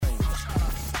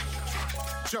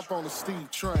Jump on the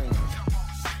Steve train.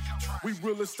 We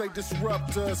real estate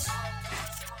disruptors.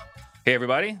 Hey,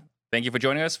 everybody. Thank you for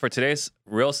joining us for today's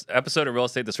episode of Real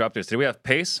Estate Disruptors. Today we have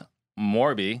Pace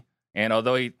Morby, and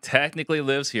although he technically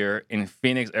lives here in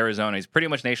Phoenix, Arizona, he's pretty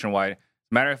much nationwide.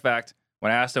 Matter of fact,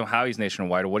 when I asked him how he's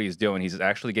nationwide or what he's doing, he's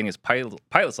actually getting his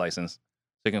pilot's license so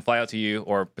he can fly out to you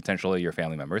or potentially your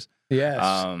family members. Yes.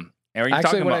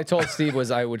 Actually, what I told Steve was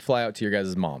I would fly out to your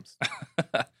guys' moms.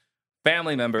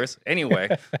 Family members. Anyway,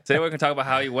 today we're going to talk about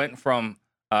how he went from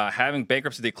having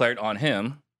bankruptcy declared on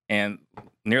him and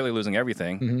nearly losing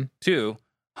everything to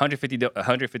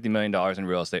 $150 million in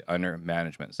real estate under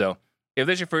management. So if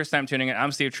this is your first time tuning in,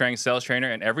 I'm Steve Trang, sales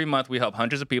trainer, and every month we help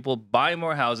hundreds of people buy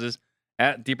more houses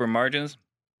at deeper margins.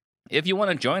 If you want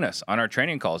to join us on our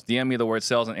training calls, DM me the word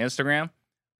sales on Instagram.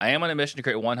 I am on a mission to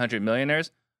create 100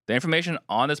 millionaires. The information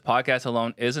on this podcast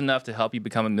alone is enough to help you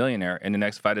become a millionaire in the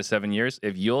next 5 to 7 years.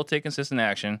 If you'll take consistent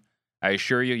action, I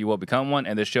assure you, you will become one.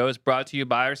 And this show is brought to you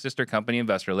by our sister company,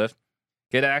 InvestorLift.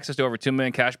 Get access to over 2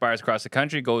 million cash buyers across the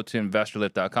country. Go to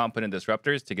InvestorLift.com, put in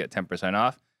Disruptors to get 10%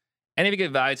 off. And if you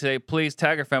get value today, please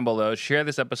tag a friend below. Share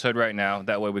this episode right now.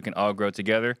 That way we can all grow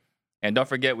together. And don't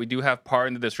forget, we do have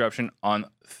Pardon the Disruption on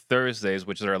Thursdays,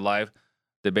 which is our live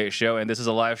debate show. And this is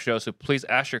a live show, so please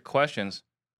ask your questions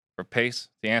for Pace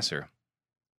to answer.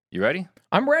 You ready?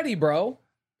 I'm ready, bro.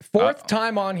 Fourth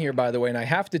time on here, by the way, and I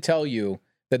have to tell you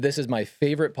that this is my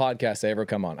favorite podcast I ever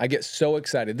come on. I get so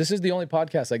excited. This is the only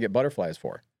podcast I get butterflies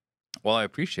for. Well, I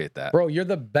appreciate that. Bro, you're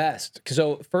the best.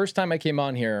 So first time I came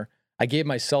on here, I gave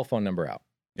my cell phone number out.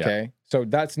 Okay? Yeah. So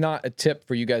that's not a tip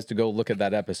for you guys to go look at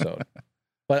that episode.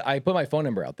 But I put my phone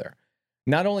number out there.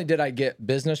 Not only did I get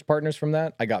business partners from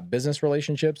that, I got business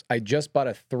relationships. I just bought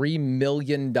a $3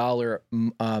 million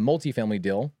multifamily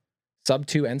deal,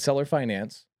 sub-2 and seller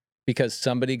finance, because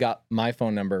somebody got my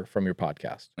phone number from your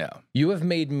podcast. Yeah. You have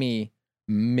made me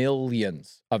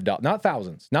millions of dollars, not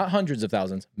thousands, not hundreds of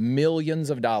thousands, millions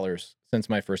of dollars since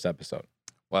my first episode.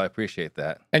 Well, I appreciate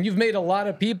that. And you've made a lot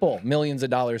of people millions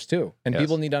of dollars too. And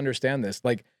people need to understand this.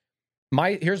 Like,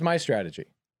 here's my strategy.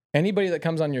 Anybody that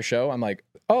comes on your show, I'm like,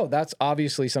 oh, that's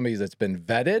obviously somebody that's been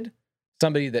vetted,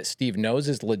 somebody that Steve knows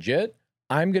is legit.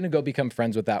 I'm going to go become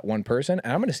friends with that one person,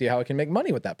 and I'm going to see how I can make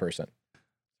money with that person.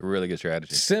 A really good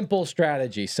strategy. Simple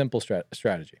strategy.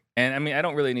 And I mean, I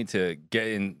don't really need to get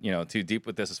in, too deep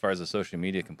with this as far as the social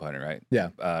media component, right?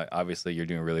 Yeah. Obviously, you're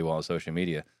doing really well on social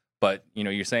media, but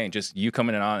you're saying just you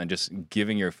coming on and just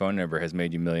giving your phone number has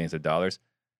made you millions of dollars.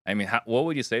 I mean, what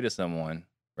would you say to someone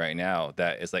right now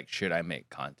that is like, should I make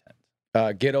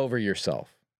content? Get over yourself.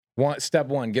 Step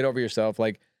one, get over yourself.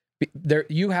 Like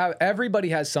everybody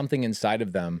has something inside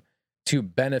of them to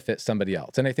benefit somebody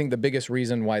else. And I think the biggest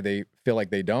reason why they feel like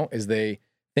they don't is they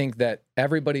think that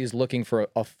everybody is looking for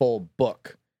a full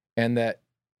book and that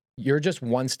you're just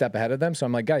one step ahead of them. So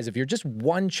I'm like, guys, if you're just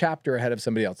one chapter ahead of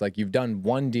somebody else, like you've done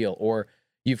one deal or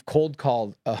you've cold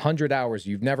called 100 hours,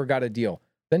 you've never got a deal,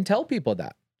 then tell people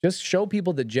that. Just show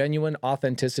people the genuine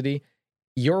authenticity.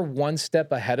 You're one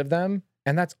step ahead of them,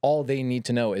 and that's all they need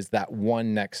to know is that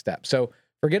one next step. So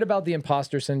forget about the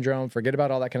imposter syndrome, forget about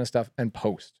all that kind of stuff, and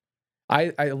post.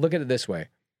 I look at it this way.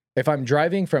 If I'm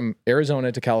driving from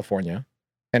Arizona to California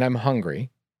and I'm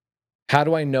hungry, how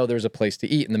do I know there's a place to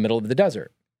eat in the middle of the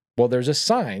desert? Well, there's a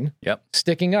sign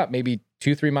sticking up maybe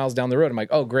 2-3 miles down the road. I'm like,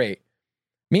 oh, great.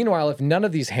 Meanwhile, if none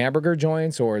of these hamburger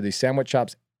joints or these sandwich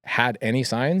shops had any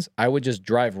signs, I would just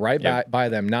drive right by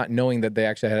them, not knowing that they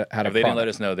actually had a product. They didn't let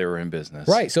us know they were in business.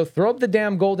 Right. So throw up the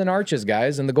damn golden arches,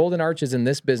 guys. And the golden arches in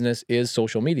this business is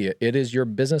social media. It is your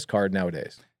business card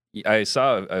nowadays. I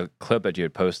saw a clip that you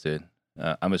had posted.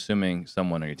 I'm assuming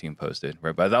someone on your team posted,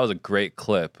 right? But that was a great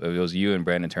clip. It was you and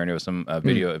Brandon Turner with some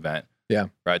video event. Yeah.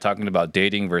 Right. Talking about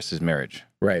dating versus marriage.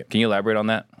 Right. Can you elaborate on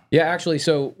that? Yeah, actually.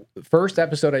 So first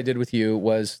episode I did with you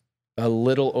was a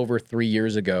little over 3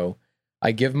 years ago.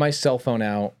 I give my cell phone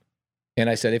out and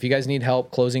I said, if you guys need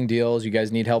help closing deals, you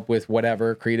guys need help with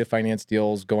whatever, creative finance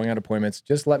deals, going on appointments,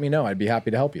 just let me know. I'd be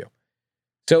happy to help you.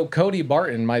 So Cody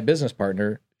Barton, my business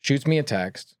partner, shoots me a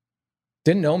text.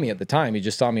 Didn't know me at the time. He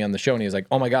just saw me on the show and he was like,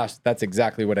 oh my gosh, that's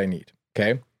exactly what I need.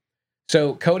 Okay.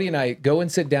 So Cody and I go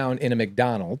and sit down in a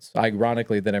McDonald's.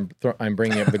 Ironically, that I'm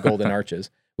bringing up the golden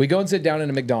arches. We go and sit down in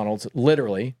a McDonald's.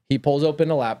 Literally, he pulls open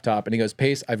a laptop and he goes,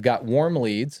 Pace, I've got warm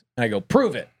leads. And I go,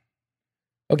 prove it.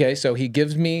 Okay, so he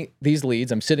gives me these leads.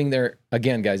 I'm sitting there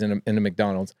again, guys, in a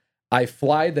McDonald's. I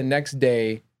fly the next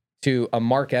day to a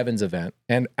Mark Evans event.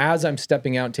 And as I'm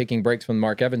stepping out and taking breaks from the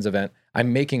Mark Evans event,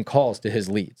 I'm making calls to his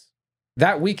leads.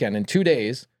 That weekend, in 2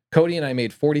 days, Cody and I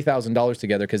made $40,000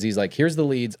 together because he's like, here's the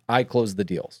leads, I close the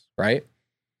deals, right?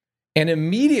 And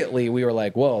immediately we were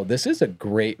like, whoa, this is a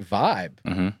great vibe.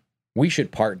 Mm-hmm. We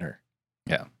should partner.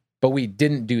 Yeah. But we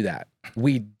didn't do that.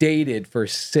 We dated for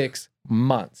 6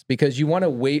 months because you want to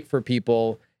wait for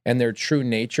people and their true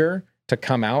nature to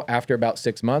come out after about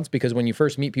 6 months, because when you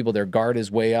first meet people, their guard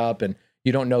is way up and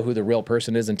you don't know who the real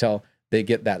person is until they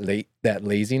get that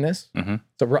laziness. Mm-hmm.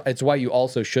 So it's why you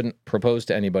also shouldn't propose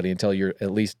to anybody until you're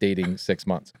at least dating 6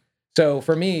 months. So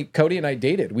for me, Cody and I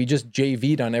dated. We just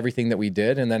JV'd on everything that we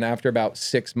did. And then after about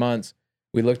 6 months,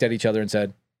 we looked at each other and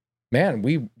said,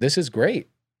 man, this is great.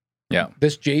 Yeah.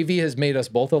 This JV has made us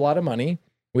both a lot of money.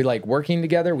 We like working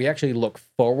together. We actually look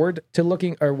forward to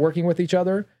working with each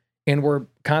other. And we're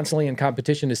constantly in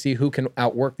competition to see who can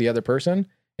outwork the other person.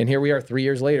 And here we are 3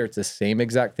 years later. It's the same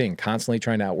exact thing, constantly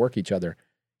trying to outwork each other.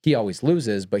 He always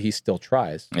loses, but he still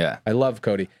tries. Yeah. I love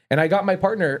Cody. And I got my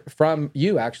partner from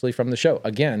you, actually, from the show.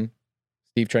 Again,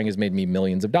 Steve Trang has made me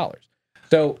millions of dollars.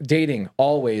 So dating,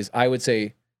 always, I would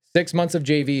say 6 months of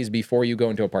JVs before you go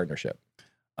into a partnership.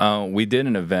 We did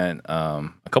an event a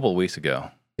couple of weeks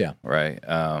ago. Yeah. Right.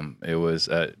 It was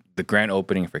the grand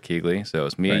opening for Keighley. So it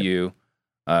was me, you,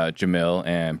 Jamil,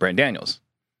 and Brent Daniels.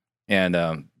 And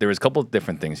there was a couple of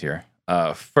different things here.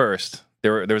 First,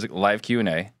 there was a live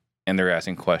Q&A, and they were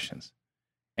asking questions.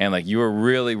 And like you were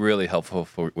really, really helpful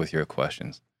with your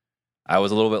questions. I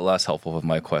was a little bit less helpful with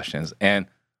my questions. And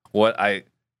what I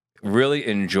really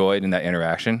enjoyed in that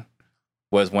interaction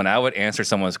was when I would answer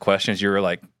someone's questions, you were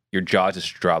like, your jaw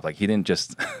just dropped. Like he didn't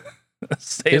just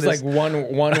say it's this. like one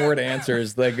word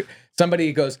answers. Like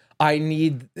somebody goes, I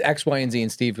need X, Y, and Z.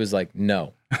 And Steve was like,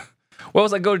 no. Well, I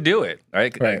was like, go do it.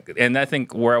 Right. And I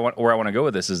think where I want to go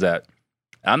with this is that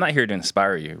I'm not here to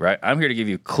inspire you. Right. I'm here to give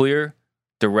you clear,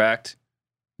 direct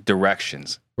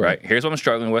directions. Right. Here's what I'm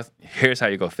struggling with. Here's how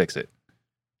you go fix it.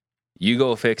 You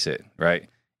go fix it. Right.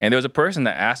 And there was a person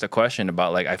that asked a question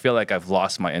about like, I feel like I've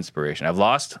lost my inspiration. I've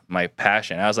lost my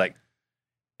passion. I was like,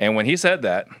 and when he said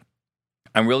that,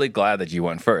 I'm really glad that you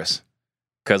went first.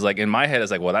 Because like in my head,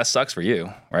 it's like, well, that sucks for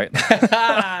you, right?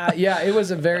 Yeah, it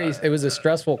was a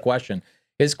stressful question.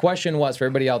 His question was, for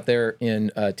everybody out there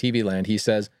in TV land, he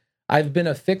says, I've been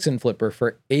a fix and flipper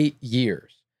for 8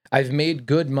 years. I've made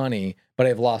good money, but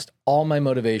I've lost all my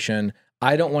motivation.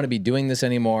 I don't want to be doing this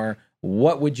anymore.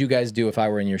 What would you guys do if I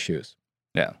were in your shoes?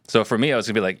 Yeah. So for me, I was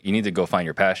gonna be like, you need to go find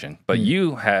your passion. But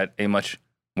you had a much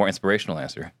more inspirational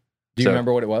answer. Do you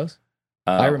remember what it was?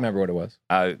 I remember what it was.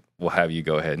 I will have you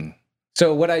go ahead and.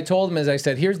 So what I told him is I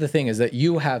said, here's the thing is that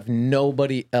you have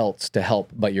nobody else to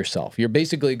help but yourself. You're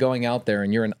basically going out there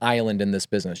and you're an island in this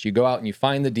business. You go out and you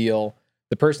find the deal.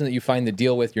 The person that you find the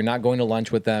deal with, you're not going to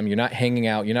lunch with them. You're not hanging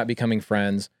out. You're not becoming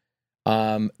friends.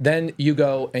 Then you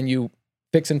go and you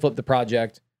fix and flip the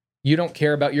project. You don't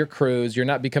care about your crews. You're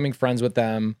not becoming friends with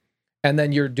them. And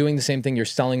then you're doing the same thing. You're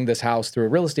selling this house through a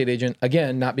real estate agent.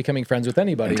 Again, not becoming friends with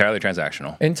anybody. Entirely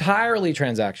transactional. Entirely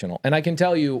transactional. And I can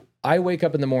tell you, I wake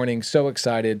up in the morning so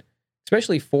excited,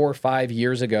 especially 4 or 5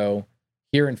 years ago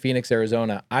here in Phoenix,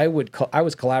 Arizona. I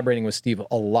was collaborating with Steve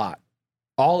a lot.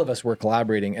 All of us were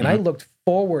collaborating. And I looked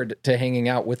forward to hanging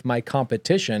out with my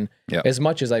competition as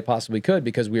much as I possibly could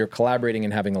because we were collaborating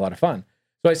and having a lot of fun.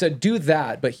 So I said, do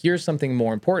that. But here's something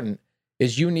more important.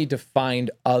 Is you need to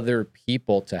find other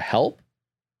people to help,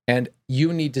 and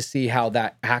you need to see how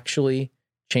that actually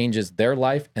changes their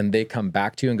life, and they come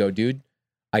back to you and go, dude,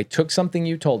 I took something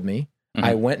you told me,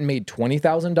 I went and made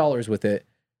 $20,000 with it,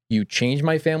 you changed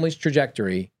my family's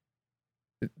trajectory.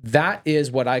 That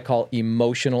is what I call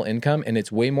emotional income, and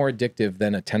it's way more addictive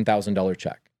than a $10,000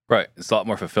 check. Right. It's a lot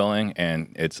more fulfilling,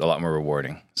 and it's a lot more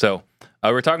rewarding. So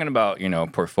we're talking about,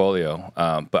 portfolio,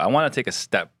 but I want to take a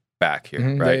step back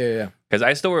here, right? Yeah. Because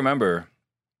I still remember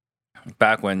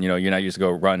back when, you and I used to go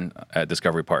run at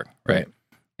Discovery Park, right?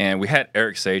 And we had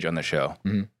Eric Sage on the show.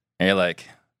 And you're like,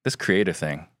 this creative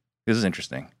thing, this is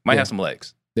interesting. Might have some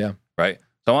legs. Yeah. Right?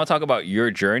 So I want to talk about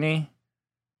your journey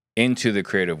into the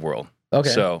creative world. Okay.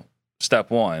 So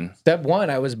step one,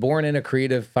 I was born in a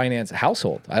creative finance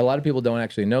household. A lot of people don't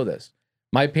actually know this.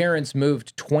 My parents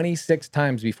moved 26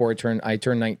 times before I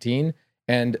turned 19.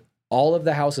 And all of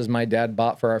the houses my dad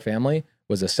bought for our family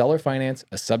was a seller finance,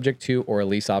 a subject to, or a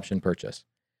lease option purchase.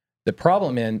 The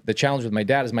challenge with my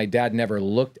dad is my dad never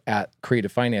looked at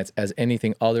creative finance as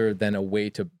anything other than a way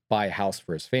to buy a house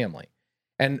for his family.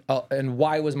 And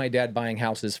why was my dad buying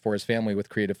houses for his family with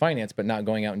creative finance, but not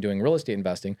going out and doing real estate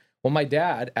investing? Well, my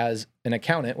dad, as an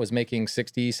accountant, was making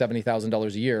 $60,000,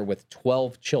 $70,000 a year with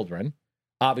 12 children,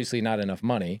 obviously not enough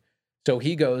money. So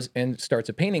he goes and starts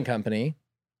a painting company,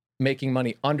 making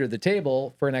money under the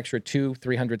table for an extra $200,000,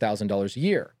 $300,000 a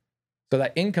year. So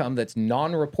that income that's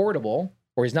non-reportable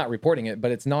or he's not reporting it, but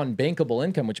it's non-bankable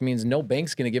income, which means no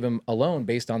bank's going to give him a loan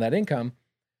based on that income.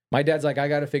 My dad's like, I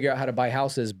got to figure out how to buy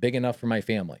houses big enough for my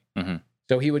family. Mm-hmm.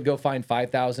 So he would go find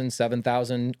 5,000,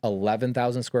 7,000,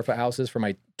 11,000 square foot houses for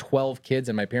my 12 kids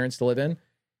and my parents to live in.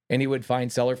 And he would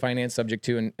find seller finance subject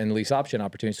to and lease option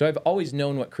opportunities. So I've always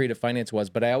known what creative finance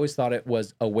was, but I always thought it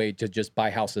was a way to just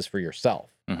buy houses for yourself.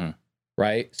 Mm-hmm.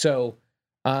 Right. So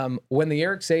when the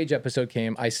Eric Sage episode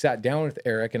came, I sat down with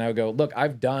Eric and I would go, look,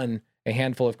 I've done a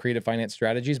handful of creative finance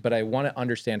strategies, but I want to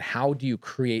understand, how do you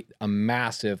create a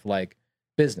massive like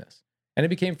business? And I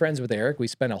became friends with Eric. We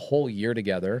spent a whole year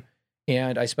together.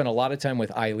 And I spent a lot of time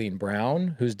with Eileen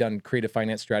Brown, who's done creative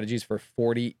finance strategies for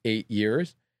 48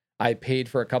 years. I paid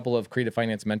for a couple of creative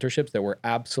finance mentorships that were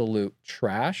absolute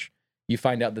trash. You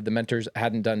find out that the mentors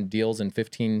hadn't done deals in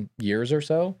 15 years or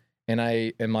so. And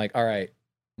I am like, all right,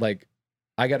 like,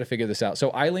 I got to figure this out.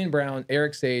 So Eileen Brown,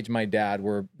 Eric Sage, my dad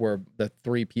were the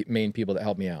three main people that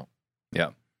helped me out.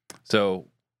 Yeah. So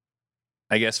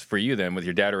I guess for you then, with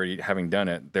your dad already having done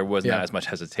it, there was not as much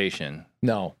hesitation.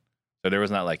 No. So there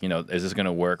was not like, is this going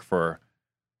to work for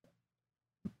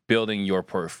building your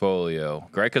portfolio,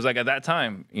 right? Because like at that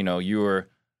time, you were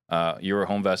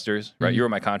Homevestors, right? Mm-hmm. You were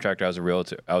my contractor. I was a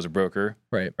realtor. I was a broker,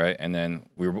 right? And then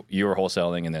you were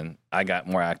wholesaling, and then I got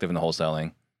more active in the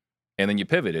wholesaling, and then you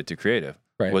pivoted to creative.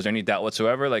 Right. Was there any doubt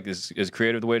whatsoever? Like, is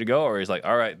creative the way to go, or is like,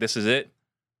 all right, this is it,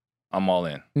 I'm all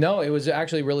in? No, it was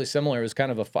actually really similar. It was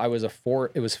kind of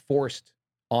it was forced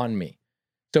on me.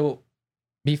 So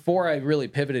before I really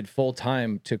pivoted full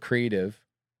time to creative,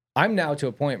 I'm now to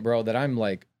a point, bro, that I'm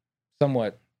like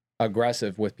somewhat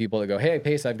aggressive with people that go, hey,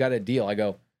 Pace, I've got a deal. I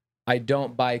go, I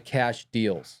don't buy cash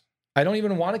deals. I don't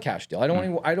even want a cash deal. I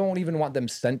don't even want them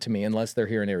sent to me unless they're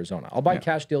here in Arizona. I'll buy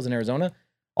cash deals in Arizona.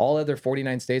 All other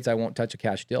 49 states, I won't touch a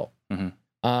cash deal.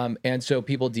 Mm-hmm. And so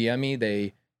people DM me,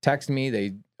 they text me,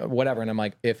 they whatever. And I'm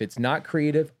like, if it's not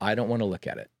creative, I don't want to look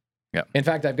at it. Yeah. In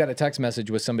fact, I've got a text message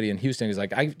with somebody in Houston who's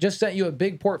like, I just sent you a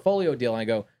big portfolio deal. And I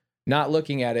go, not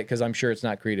looking at it because I'm sure it's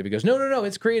not creative. He goes, no,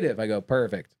 it's creative. I go,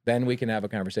 perfect. Then we can have a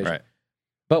conversation. Right.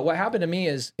 But what happened to me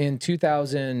is in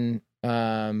 2000,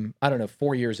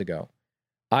 4 years ago,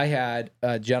 I had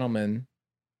a gentleman,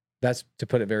 that's to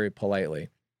put it very politely,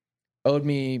 owed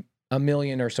me $1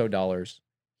 million or so.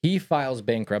 He files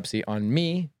bankruptcy on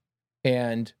me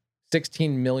and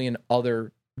 16 million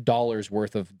other dollars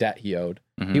worth of debt he owed.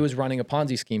 Mm-hmm. He was running a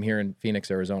Ponzi scheme here in Phoenix,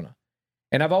 Arizona.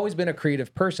 And I've always been a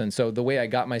creative person. So the way I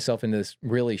got myself into this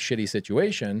really shitty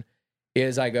situation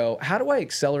is I go, how do I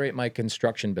accelerate my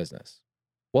construction business?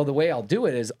 Well, the way I'll do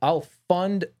it is I'll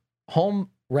fund home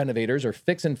renovators or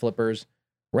fix and flippers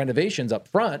renovations up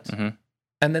front, mm-hmm.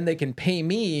 and then they can pay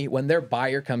me when their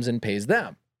buyer comes and pays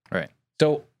them. Right.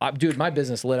 So, dude, my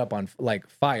business lit up on like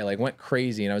fire, like went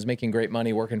crazy, and I was making great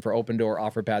money working for Open Door,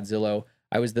 OfferPad, Zillow.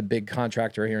 I was the big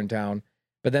contractor here in town.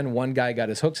 But then one guy got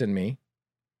his hooks in me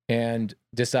and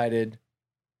decided,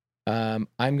 I'm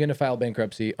going to file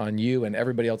bankruptcy on you and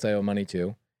everybody else I owe money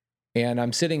to. And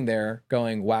I'm sitting there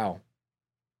going, wow,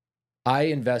 I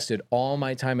invested all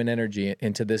my time and energy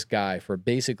into this guy for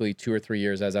basically 2 or 3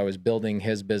 years as I was building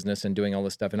his business and doing all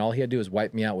this stuff. And all he had to do was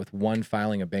wipe me out with one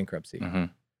filing of bankruptcy. Mm-hmm.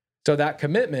 So that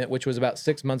commitment, which was about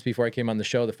 6 months before I came on the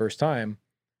show the first time,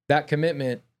 that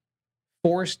commitment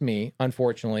forced me,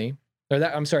 unfortunately,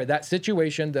 that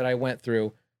situation that I went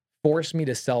through forced me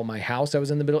to sell my house I was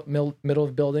in the middle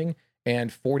of building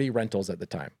and 40 rentals at the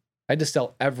time. I had to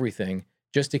sell everything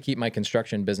just to keep my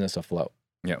construction business afloat.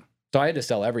 Yeah. So I had to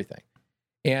sell everything.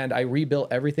 And I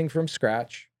rebuilt everything from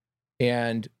scratch.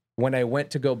 And when I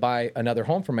went to go buy another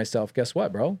home for myself, guess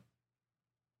what, bro?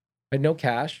 I had no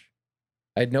cash.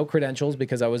 I had no credentials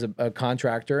because I was a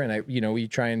contractor, and you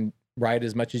try and ride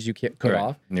as much as you could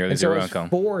off. Nearly and zero so I was income.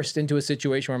 forced into a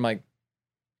situation where I'm like,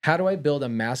 how do I build a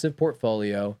massive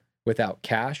portfolio without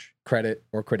cash, credit,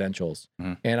 or credentials?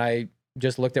 Mm-hmm. And I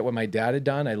just looked at what my dad had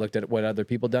done. I looked at what other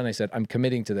people done. I said, I'm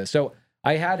committing to this. So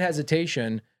I had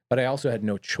hesitation, but I also had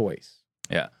no choice.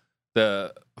 Yeah.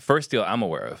 The first deal I'm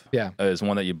aware of is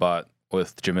one that you bought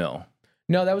with Jamil.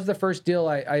 No, that was the first deal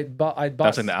I bought.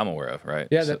 That's something that I'm aware of, right?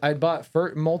 Yeah, I bought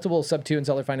multiple sub-2 and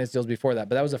seller finance deals before that,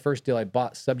 but that was the first deal I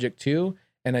bought subject to,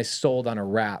 and I sold on a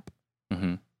wrap.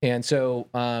 Mm-hmm. And so...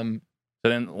 So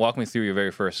then walk me through your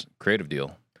very first creative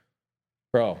deal.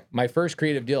 Bro, my first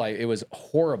creative deal, it was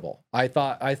horrible. I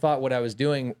thought what I was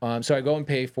doing, so I go and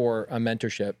pay for a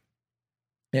mentorship,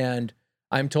 and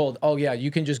I'm told, oh yeah,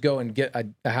 you can just go and get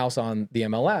a house on the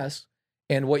MLS,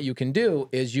 and what you can do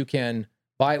is you can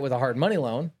buy it with a hard money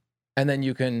loan, and then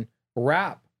you can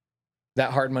wrap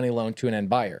that hard money loan to an end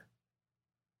buyer.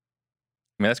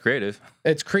 I mean, that's creative.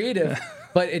 It's creative,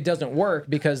 but it doesn't work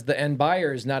because the end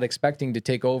buyer is not expecting to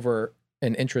take over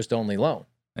an interest-only loan.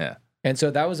 Yeah. And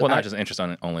so that was not just an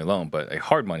interest-only loan, but a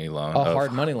hard money loan. A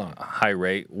hard money loan. A high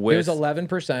rate. It was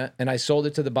 11%, and I sold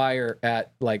it to the buyer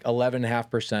at like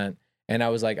 11.5%. And I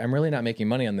was like, I'm really not making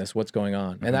money on this. What's going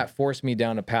on? And that forced me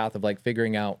down a path of like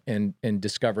figuring out and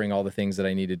discovering all the things that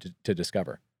I needed to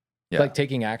discover. Yeah. Like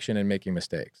taking action and making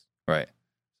mistakes. Right.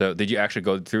 So did you actually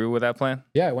go through with that plan?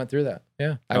 Yeah, I went through that.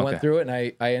 Yeah. I went through it, and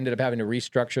I ended up having to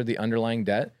restructure the underlying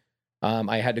debt.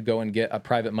 I had to go and get a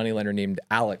private money lender named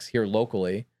Alex here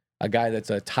locally, a guy that's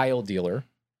a tile dealer.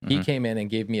 He came in and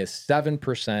gave me a 7%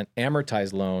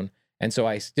 amortized loan. And so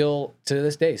I still, to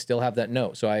this day, still have that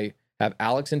note. So I have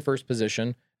Alex in first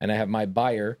position, and I have my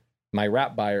buyer, my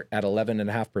wrap buyer, at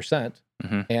 11.5%.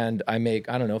 And I make,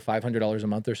 I don't know, $500 a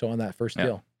month or so on that first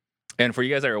deal. And for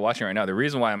you guys that are watching right now, the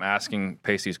reason why I'm asking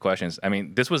Pace these questions, I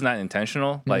mean, this was not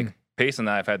intentional. Like Pace and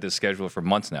I have had this scheduled for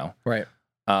months now. Right.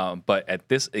 But at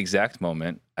this exact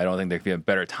moment, I don't think there could be a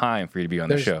better time for you to be on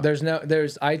the show.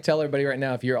 I tell everybody right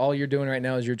now, if all you're doing right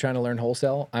now is you're trying to learn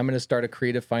wholesale, I'm going to start a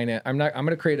creative finance. I'm going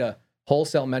to create a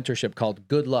wholesale mentorship called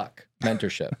Good Luck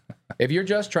Mentorship. If you're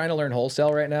just trying to learn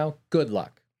wholesale right now, good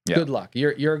luck. Yeah. Good luck.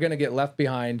 You're going to get left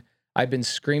behind. I've been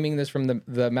screaming this from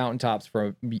the mountaintops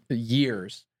for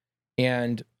years.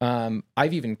 And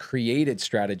I've even created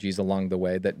strategies along the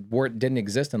way that didn't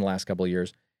exist in the last couple of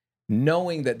years,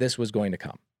 knowing that this was going to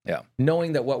come. Yeah.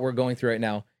 Knowing that what we're going through right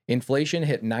now, inflation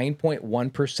hit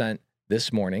 9.1%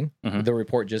 this morning. The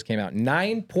report just came out.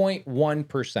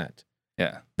 9.1%.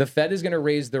 Yeah. The Fed is going to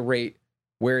raise the rate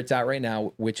where it's at right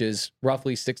now, which is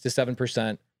roughly 6 to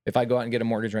 7%. If I go out and get a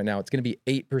mortgage right now, it's going to be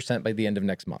 8% by the end of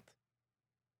next month.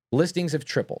 Listings have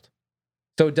tripled.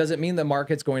 So does it mean the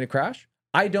market's going to crash?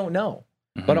 I don't know.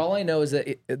 But all I know is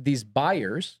that these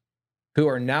buyers who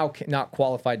are now not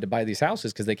qualified to buy these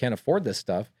houses because they can't afford this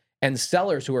stuff, and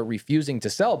sellers who are refusing to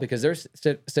sell because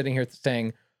they're sitting here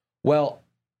saying, well,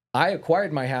 I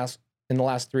acquired my house in the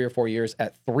last 3 or 4 years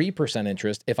at 3%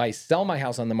 interest. If I sell my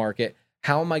house on the market,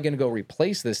 how am I going to go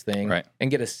replace this thing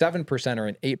and get a 7% or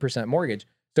an 8% mortgage?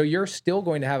 So you're still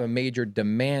going to have a major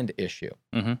demand issue.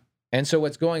 And so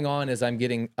what's going on is I'm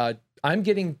getting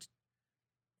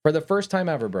for the first time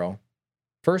ever, bro,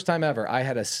 I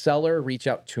had a seller reach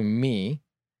out to me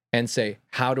and say,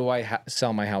 how do I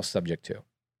sell my house subject to?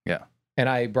 Yeah. And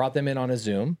I brought them in on a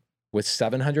Zoom with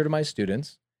 700 of my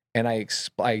students. And I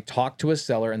talked to a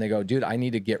seller and they go, dude, I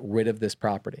need to get rid of this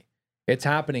property. It's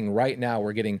happening right now.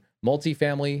 We're getting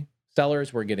multifamily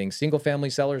sellers. We're getting single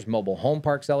family sellers, mobile home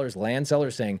park sellers, land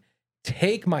sellers saying,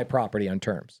 take my property on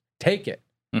terms. Take it.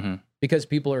 Because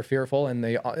people are fearful and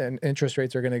interest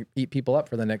rates are going to eat people up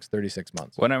for the next 36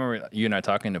 months. Well, I remember you and I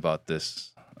talking about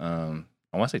this, I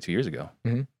want to say 2 years ago.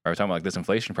 We were talking about like this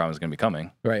inflation problem is going to be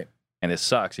coming. Right. And it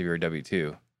sucks if you're a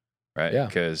W-2, right? Yeah.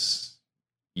 Because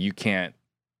you can't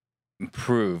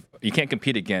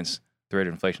compete against the rate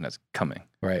of inflation that's coming.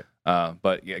 Right.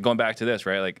 But yeah, going back to this,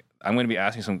 right? Like I'm going to be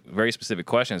asking some very specific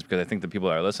questions because I think the people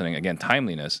that are listening, again,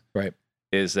 timeliness, right,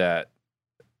 is that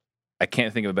I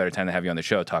can't think of a better time to have you on the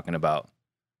show talking about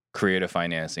creative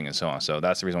financing and so on. So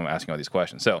that's the reason why I'm asking all these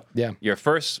questions. So your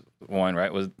first one,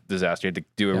 right, was disaster. You had to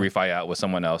do a refi out with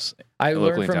someone else. I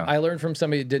learned from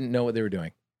somebody that didn't know what they were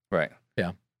doing. Right.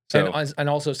 Yeah. So, and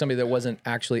also somebody that wasn't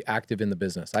actually active in the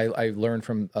business. I learned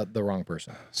from the wrong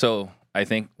person. So I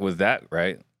think with that,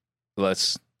 right,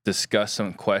 let's discuss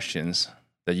some questions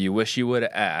that you wish you would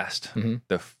have asked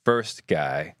the first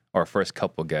guy or first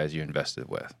couple guys you invested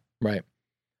with. Right.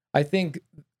 I think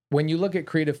when you look at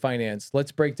creative finance,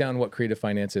 let's break down what creative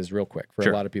finance is real quick for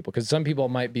a lot of people, because some people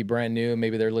might be brand new.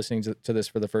 Maybe they're listening to this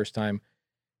for the first time.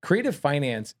 Creative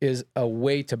finance is a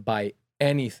way to buy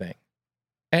anything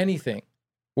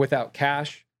without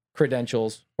cash,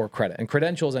 credentials, or credit. And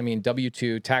credentials, I mean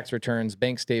W-2, tax returns,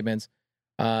 bank statements.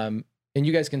 And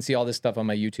you guys can see all this stuff on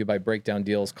my YouTube. I break down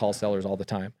deals, call sellers all the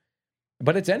time.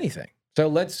 But it's anything. So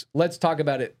let's talk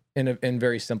about it in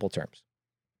very simple terms.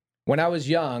 When I was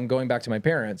young, going back to my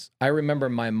parents, I remember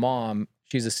my mom,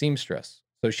 she's a seamstress.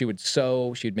 So she would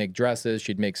sew, she'd make dresses,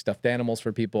 she'd make stuffed animals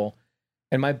for people.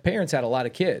 And my parents had a lot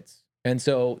of kids. And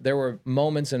so there were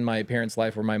moments in my parents'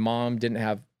 life where my mom didn't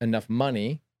have enough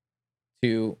money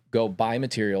to go buy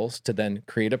materials to then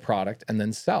create a product and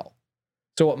then sell.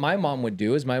 So what my mom would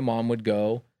do is my mom would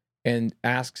go and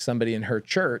ask somebody in her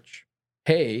church,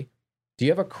 hey, do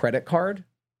you have a credit card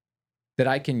that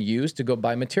I can use to go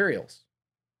buy materials?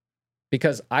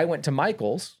 Because I went to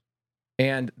Michael's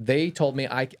and they told me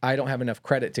I don't have enough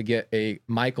credit to get a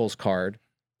Michael's card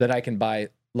that I can buy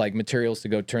like materials to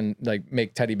go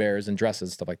make teddy bears and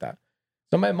dresses, stuff like that.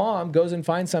 So my mom goes and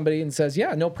finds somebody and says,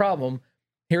 yeah, no problem.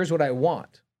 here's what I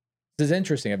want. This is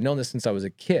interesting. I've known this since I was a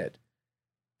kid.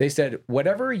 They said,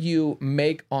 whatever you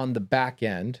make on the back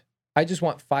end, I just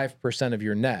want 5% of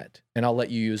your net, and I'll let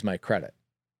you use my credit.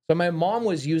 So my mom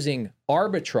was using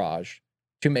arbitrage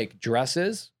to make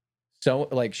dresses. So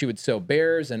like she would sew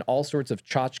bears and all sorts of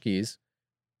tchotchkes,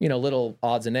 little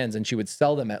odds and ends, and she would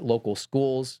sell them at local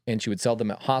schools, and she would sell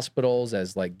them at hospitals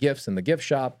as like gifts in the gift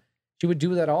shop. She would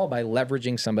do that all by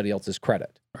leveraging somebody else's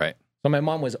credit. Right. So my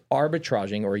mom was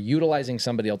arbitraging or utilizing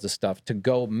somebody else's stuff to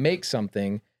go make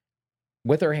something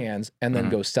with her hands and then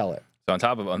go sell it. So on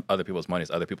top of other people's money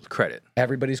is other people's credit.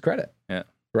 Everybody's credit. Yeah.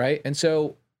 Right. And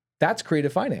so that's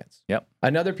creative finance. Yep.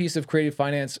 Another piece of creative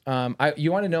finance.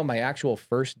 You want to know my actual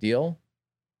first deal?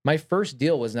 My first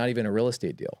deal was not even a real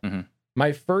estate deal. Mm-hmm.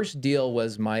 My first deal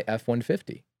was my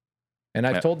F-150. And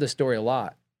I've told this story a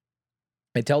lot.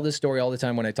 I tell this story all the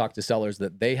time when I talk to sellers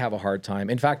that they have a hard time.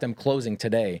 In fact, I'm closing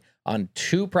today on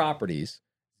 2 properties,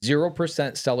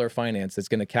 0% seller finance that's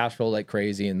going to cash flow like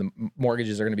crazy, and the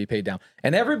mortgages are going to be paid down.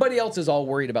 And everybody else is all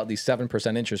worried about these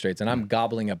 7% interest rates, and I'm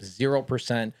gobbling up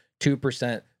 0%,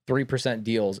 2%, 3%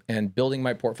 deals and building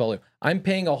my portfolio. I'm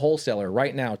paying a wholesaler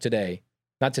right now today,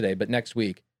 not today, but next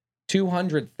week,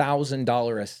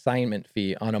 $200,000 assignment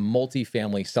fee on a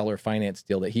multifamily seller finance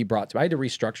deal that he brought to me. I had to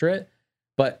restructure it,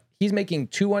 but he's making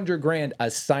 $200,000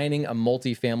 assigning a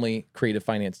multifamily creative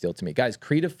finance deal to me. Guys,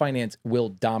 creative finance will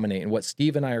dominate. And what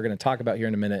Steve and I are going to talk about here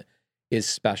in a minute is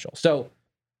special. So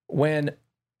when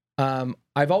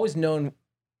I've always known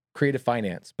creative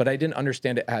finance, but I didn't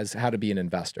understand it as how to be an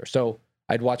investor. So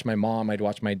I'd watch my mom, I'd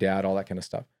watch my dad, all that kind of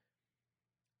stuff.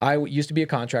 I used to be a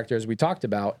contractor, as we talked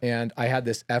about, and I had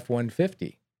this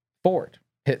F-150 Ford,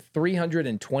 hit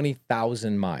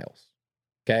 320,000 miles.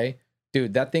 Okay.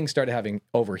 Dude, that thing started having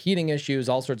overheating issues,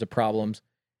 all sorts of problems.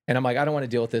 And I'm like, I don't want to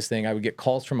deal with this thing. I would get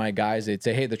calls from my guys. They'd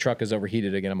say, hey, the truck is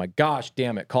overheated again. I'm like, gosh,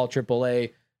 damn it. Call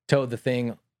AAA, tow the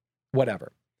thing,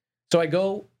 whatever. So I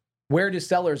go, where do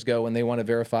sellers go when they want to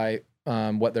verify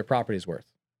what their property is worth?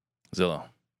 Zillow.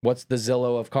 What's the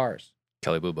Zillow of cars?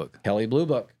 Kelley Blue Book. Kelley Blue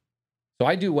Book. So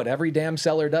I do what every damn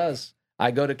seller does. I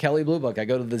go to Kelley Blue Book. I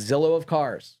go to the Zillow of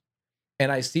cars.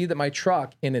 And I see that my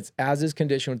truck in its as-is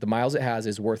condition with the miles it has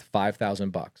is worth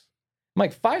 $5,000. I'm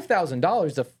like,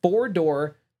 $5,000, a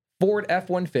 4-door Ford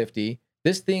F-150.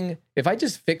 This thing, if I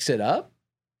just fix it up,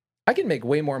 I can make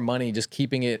way more money just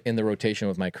keeping it in the rotation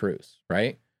with my crews,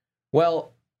 right?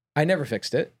 Well, I never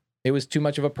fixed it. It was too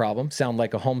much of a problem. Sound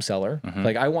like a home seller. Mm-hmm.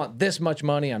 Like, I want this much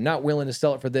money. I'm not willing to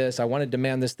sell it for this. I want to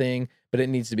demand this thing, but it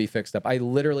needs to be fixed up. I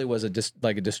literally was a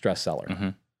distress seller. Mm-hmm.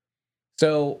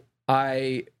 So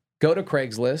I go to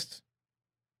Craigslist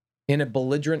in a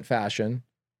belligerent fashion,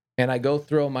 and I go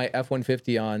throw my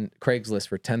F-150 on Craigslist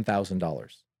for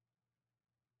 $10,000.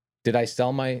 Did I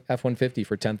sell my F-150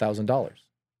 for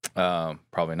 $10,000?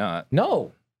 Probably not.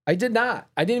 No, I did not.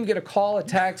 I didn't even get a call, a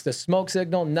text, a smoke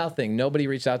signal, nothing. Nobody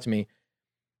reached out to me.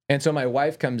 And so my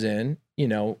wife comes in,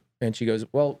 and she goes,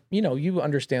 well, you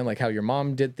understand like how your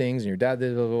mom did things and your dad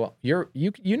did, blah, blah, blah.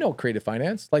 You know creative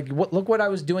finance. Like, look what I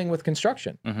was doing with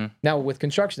construction. Mm-hmm. Now with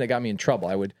construction, they got me in trouble.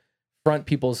 I would front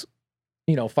people's,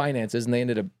 finances, and they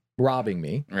ended up robbing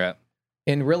me. Right.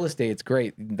 In real estate, it's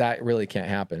great. That really can't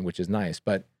happen, which is nice.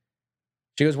 But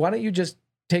she goes, why don't you just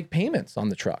take payments on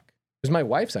the truck? It was my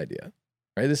wife's idea,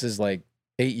 right? This is like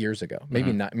 8 years ago,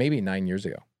 maybe maybe 9 years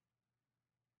ago.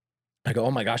 I go,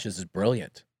 oh my gosh, this is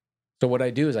brilliant. So what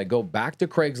I do is I go back to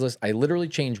Craigslist. I literally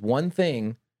change one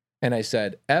thing, and I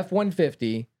said,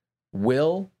 F-150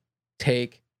 will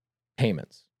take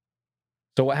payments.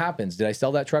 So what happens? Did I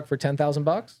sell that truck for $10,000?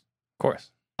 Of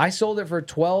course. I sold it for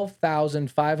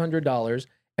 $12,500,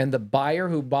 and the buyer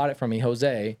who bought it from me,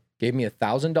 Jose, gave me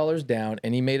 $1,000 down,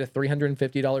 and he made a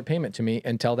 $350 payment to me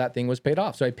until that thing was paid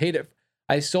off. So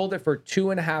I sold it for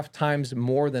 2.5 times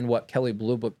more than what Kelley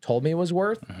Blue Book told me it was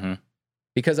worth. Mm-hmm.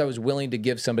 Because I was willing to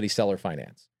give somebody seller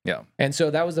finance. Yeah. And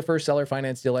so that was the first seller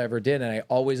finance deal I ever did. And I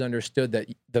always understood that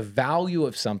the value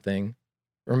of something,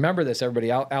 remember this, everybody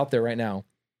out there right now,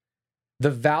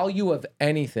 the value of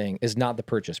anything is not the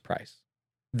purchase price.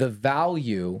 The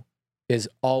value is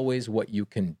always what you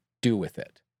can do with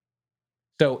it.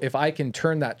 So if I can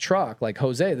turn that truck, like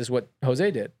Jose, this is what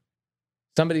Jose did.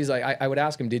 Somebody's like, I would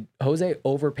ask him, did Jose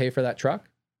overpay for that truck?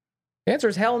 The answer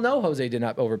is hell no, Jose did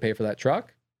not overpay for that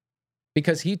truck.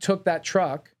 Because he took that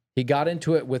truck, he got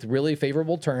into it with really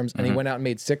favorable terms, and he went out and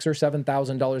made $6,000 or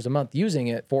 $7,000 a month using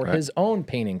it for his own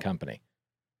painting company.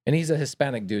 And he's a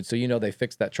Hispanic dude, so they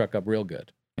fixed that truck up real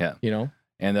good. Yeah.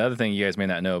 And the other thing you guys may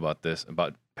not know about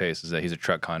Pace, is that he's a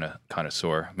truck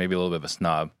connoisseur, maybe a little bit of a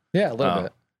snob. Yeah, a little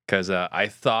bit. Because I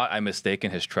thought I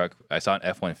mistaken his truck. I saw an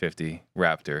F-150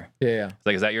 Raptor. Yeah. It's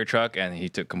like, is that your truck? And he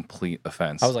took complete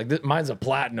offense. I was like, mine's a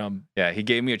platinum. Yeah, he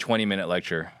gave me a 20-minute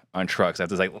lecture on trucks. I have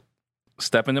to like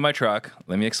step into my truck.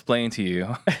 Let me explain to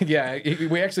you. Yeah,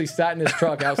 we actually sat in his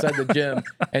truck outside the gym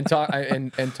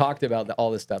and talked about all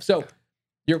this stuff. So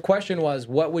your question was,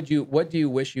 what do you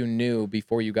wish you knew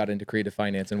before you got into creative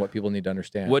finance, and what people need to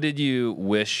understand? What did you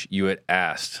wish you had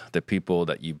asked the people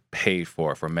that you paid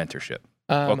for mentorship?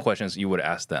 What questions you would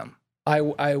ask them?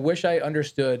 I wish I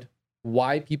understood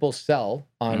why people sell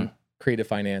on creative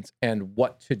finance and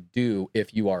what to do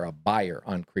if you are a buyer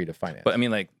on creative finance. But I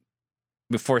mean, like,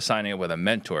 before signing up with a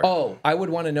mentor. Oh, I would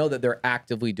want to know that they're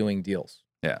actively doing deals.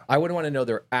 Yeah. I would want to know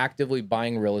they're actively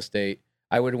buying real estate.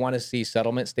 I would want to see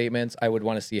settlement statements. I would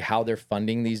want to see how they're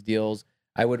funding these deals.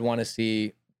 I would want to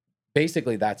see,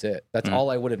 basically, that's it. That's all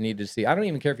I would have needed to see. I don't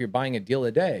even care if you're buying a deal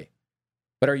a day,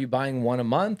 but are you buying one a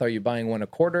month? Are you buying one a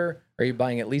quarter? Are you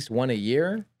buying at least one a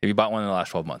year? If you bought one in the last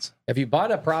 12 months. If you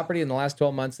bought a property in the last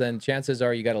 12 months, then chances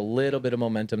are you got a little bit of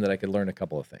momentum that I could learn a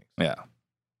couple of things. Yeah.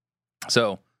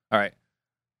 So, all right.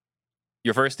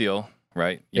 Your first deal,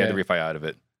 right? You had to refi out of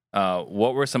it.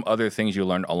 What were some other things you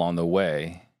learned along the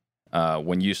way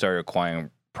when you started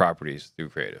acquiring properties through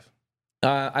creative?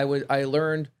 I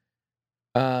learned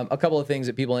a couple of things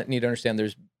that people need to understand.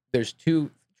 There's two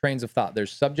trains of thought.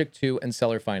 There's subject to and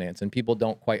seller finance, and people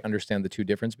don't quite understand the two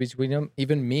difference between them.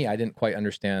 Even me, I didn't quite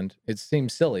understand. It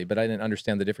seems silly, but I didn't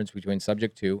understand the difference between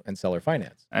subject to and seller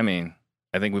finance. I mean,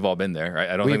 I think we've all been there, right?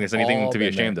 I don't think there's anything to be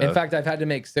ashamed of. In fact, I've had to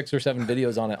make 6 or 7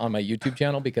 videos on it on my YouTube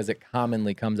channel because it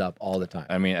commonly comes up all the time.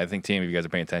 I mean, I think, team, if you guys are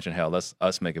paying attention, hell, let's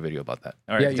us make a video about that.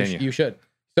 All right, yeah, you should.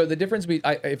 So the difference,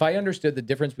 if I understood the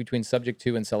difference between subject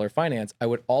to and seller finance, I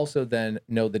would also then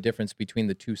know the difference between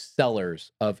the two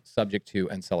sellers of subject to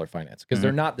and seller finance, because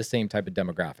they're not the same type of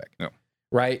demographic. No.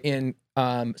 Right? In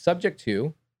subject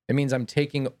to, it means I'm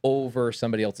taking over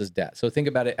somebody else's debt. So think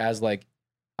about it as like,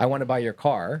 I want to buy your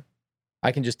car.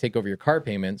 I can just take over your car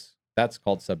payments. That's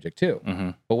called subject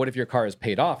to. But what if your car is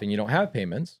paid off and you don't have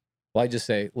payments? Well, I just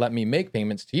say, let me make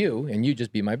payments to you and you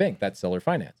just be my bank. That's seller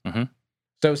finance.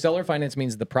 So seller finance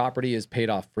means the property is paid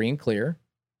off free and clear.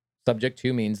 Subject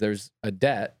to means there's a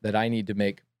debt that I need to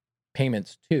make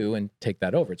payments to and take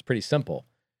that over. It's pretty simple.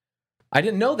 I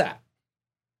didn't know that.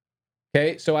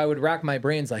 Okay, so I would rack my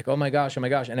brains like, oh my gosh.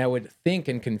 And I would think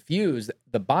and confuse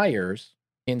the buyers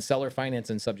in seller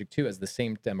finance and subject to as the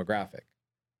same demographic.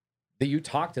 That you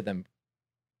talk to them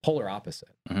polar opposite.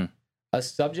 A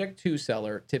subject to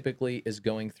seller typically is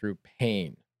going through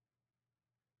pain.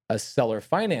 A seller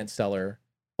finance seller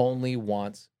only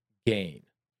wants gain.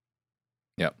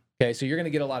 Yep. Okay, so you're going to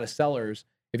get a lot of sellers.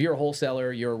 If you're a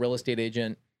wholesaler, you're a real estate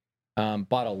agent,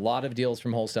 bought a lot of deals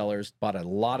from wholesalers, bought a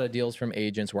lot of deals from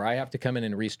agents where I have to come in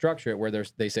and restructure it, where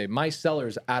they say, my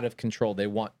seller's out of control. They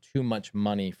want too much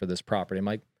money for this property. I'm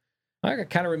like, it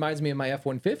kind of reminds me of my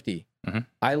F-150.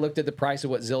 I looked at the price of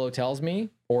what Zillow tells me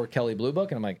or Kelley Blue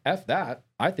Book, and I'm like, F that.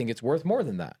 I think it's worth more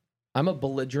than that. I'm a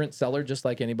belligerent seller just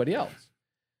like anybody else.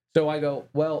 So I go,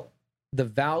 well, the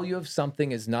value of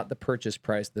something is not the purchase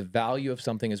price. The value of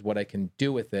something is what I can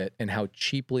do with it and how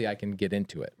cheaply I can get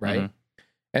into it, right?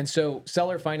 And so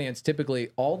seller finance, typically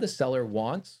all the seller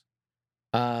wants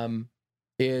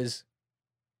is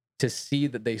to see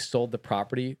that they sold the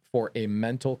property for a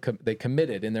they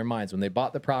committed in their minds when they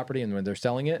bought the property and when they're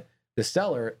selling it. The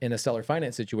seller in a seller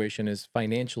finance situation is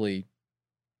financially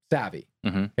savvy,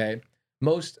 okay?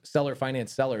 Most seller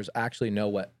finance sellers actually know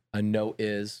what a no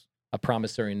is, a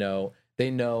promissory no.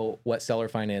 They know what seller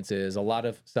finance is. A lot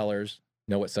of sellers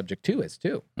know what subject to is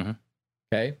too,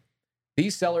 okay?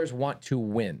 These sellers want to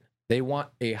win. They want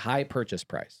a high purchase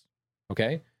price,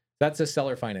 okay? That's a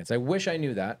seller finance. I wish I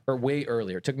knew that or way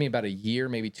earlier. It took me about a year,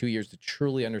 maybe 2 years to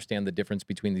truly understand the difference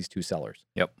between these two sellers.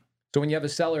 Yep. So when you have a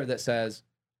seller that says,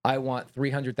 I want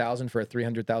 $300,000 for a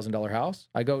 $300,000 house,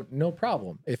 I go, no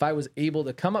problem. If I was able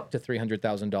to come up to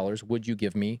 $300,000, would you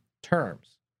give me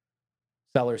terms?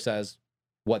 Seller says,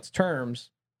 what's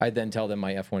terms? I then tell them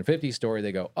my F-150 story.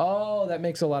 They go, oh, that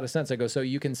makes a lot of sense. I go, so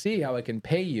you can see how I can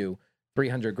pay you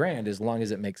 $300,000 as long as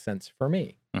it makes sense for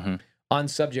me. On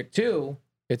subject to,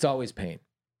 it's always pain.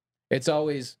 It's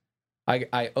always,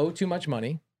 I owe too much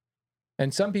money.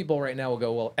 And some people right now will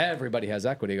go, well, everybody has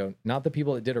equity. I go, not the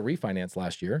people that did a refinance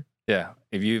last year. Yeah.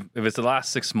 If it's the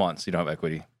last 6 months, you don't have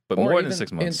equity. But Or more even than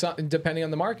 6 months. depending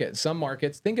on the market. Some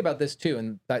markets, think about this too.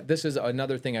 And this is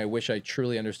another thing I wish I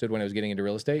truly understood when I was getting into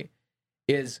real estate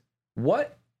is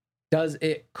what does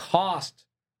it cost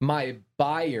my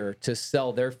buyer to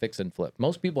sell their fix and flip?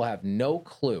 Most people have no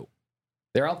clue.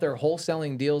 They're out there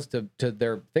wholesaling deals to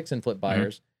their fix and flip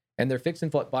buyers. and their fix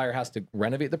and flip buyer has to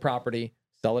renovate the property,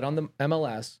 sell it on the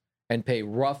MLS, and pay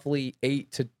roughly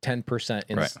 8 to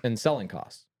 10% in selling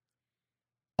costs.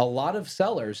 A lot of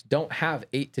sellers don't have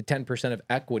 8 to 10% of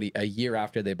equity a year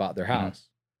after they bought their house.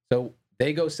 So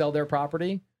they go sell their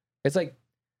property. It's like,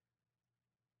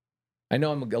 I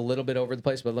know I'm a little bit over the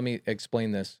place, but let me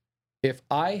explain this. If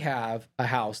I have a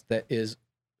house that is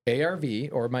ARV,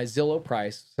 or my Zillow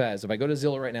price says, if I go to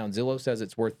Zillow right now and Zillow says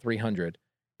it's worth 300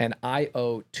 and I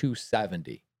owe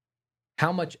 270,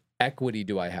 how much equity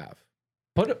do I have?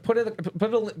 Put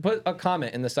a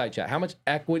comment in the side chat. How much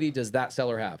equity does that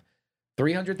seller have?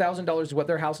 $300,000 is what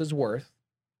their house is worth.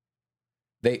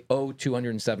 They owe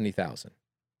 $270,000.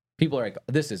 People are like,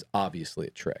 this is obviously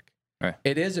a trick. Right.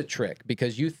 It is a trick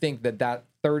because you think that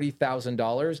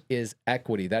 $30,000 is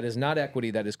equity. That is not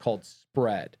equity. That is called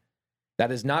spread.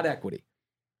 That is not equity.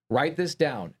 Write this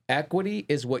down. Equity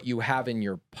is what you have in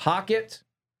your pocket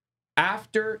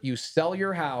after you sell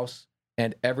your house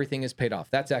and everything is paid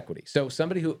off. That's equity. So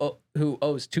somebody who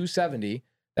owes $270,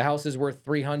 the house is worth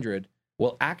 $300,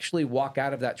 will actually walk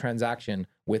out of that transaction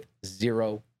with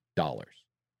 $0.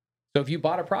 So if you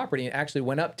bought a property and actually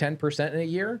went up 10% in a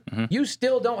year, you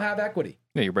still don't have equity.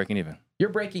 Yeah, you're breaking even. You're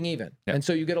breaking even. Yeah. And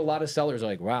so you get a lot of sellers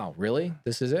like, wow, really?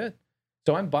 This is it?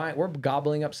 So we're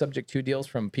gobbling up subject to deals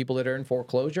from people that are in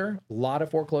foreclosure. A lot of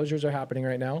foreclosures are happening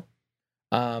right now.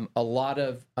 A lot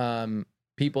of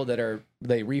people they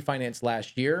refinanced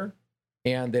last year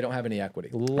and they don't have any equity.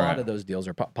 A lot of those deals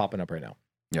are popping up right now.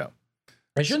 Yeah.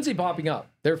 I shouldn't say popping up.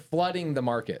 They're flooding the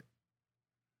market.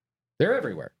 They're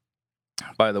everywhere.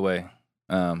 By the way,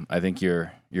 I think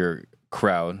your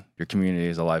crowd, your community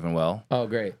is alive and well. Oh,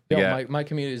 great. Yeah. My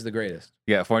community is the greatest.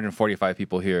 Yeah, 445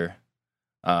 people here,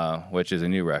 which is a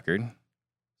new record.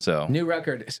 So new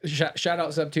record. Shout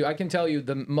out Sub 2. I can tell you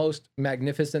the most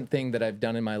magnificent thing that I've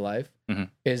done in my life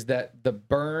is that the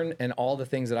burn and all the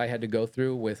things that I had to go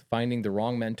through with finding the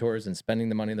wrong mentors and spending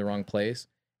the money in the wrong place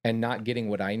and not getting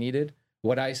what I needed.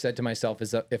 What I said to myself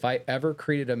is that if I ever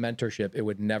created a mentorship, it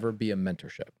would never be a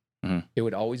mentorship. It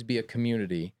would always be a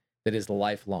community that is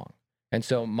lifelong. And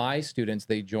so my students,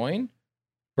 they join,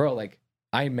 bro, like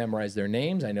I memorize their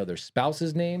names. I know their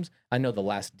spouses' names. I know the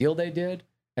last deal they did.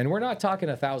 And we're not talking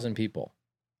 1,000 people.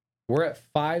 We're at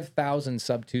 5,000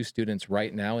 Sub 2 students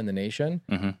right now in the nation.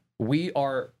 I'm going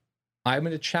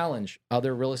to challenge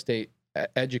other real estate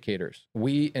educators.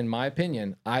 In my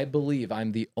opinion, I believe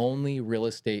I'm the only real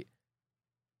estate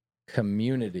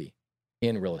community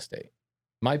in real estate.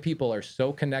 My people are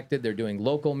so connected. They're doing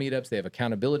local meetups. They have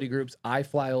accountability groups. I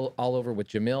fly all over with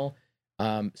Jamil,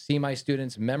 see my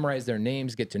students, memorize their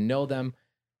names, get to know them.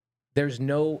 There's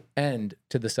no end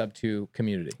to the Sub 2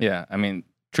 community. Yeah, I mean,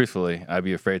 truthfully, I'd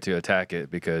be afraid to attack it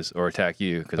or attack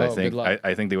you because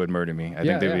I think they would murder me. I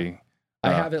think they'd be.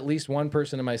 I have at least one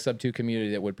person in my Sub 2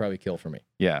 community that would probably kill for me.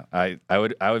 Yeah, I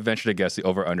would venture to guess the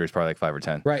over under is probably like 5 or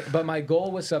 10. Right, but my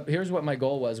goal was here's what my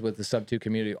goal was with the Sub 2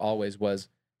 community always was,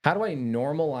 how do I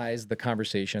normalize the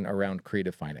conversation around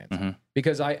creative finance?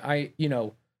 Because I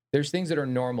there's things that are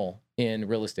normal in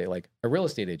real estate, like a real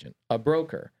estate agent, a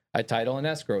broker, a title and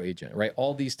escrow agent, right?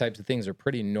 All these types of things are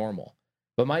pretty normal.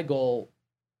 But my goal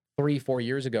 3-4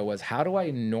 years ago was, how do I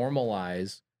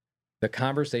normalize the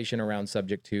conversation around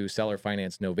subject to seller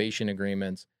finance novation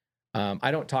agreements? I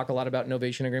don't talk a lot about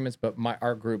novation agreements, but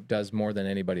our group does more than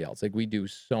anybody else. Like we do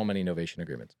so many novation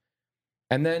agreements.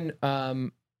 And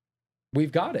then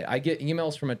we've got it. I get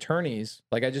emails from attorneys.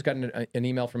 Like I just got an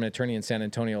email from an attorney in San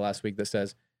Antonio last week that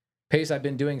says, Pace, I've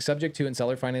been doing subject to and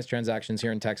seller finance transactions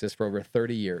here in Texas for over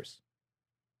 30 years.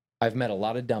 I've met a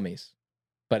lot of dummies,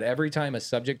 but every time a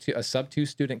Sub 2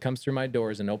 student comes through my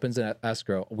doors and opens an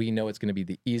escrow, we know it's going to be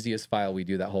the easiest file we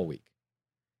do that whole week.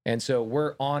 And so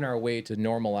we're on our way to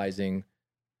normalizing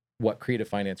what creative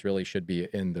finance really should be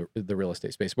in the real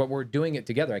estate space. But we're doing it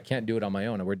together. I can't do it on my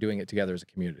own, and we're doing it together as a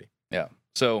community. Yeah.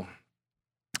 So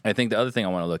I think the other thing I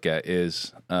want to look at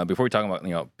is before we talk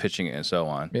about pitching it and so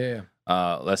on. Yeah.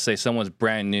 Let's say someone's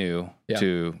brand new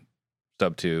to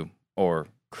Sub 2 or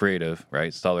creative,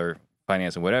 right? Seller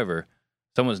finance and whatever.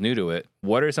 Someone's new to it.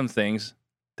 What are some things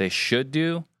they should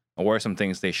do, or what are some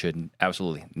things they should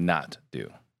absolutely not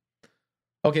do?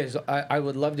 Okay, so I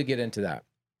would love to get into that.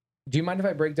 Do you mind if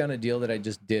I break down a deal that I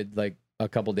just did like a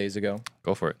couple days ago?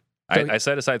 Go for it. So I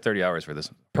set aside 30 hours for this.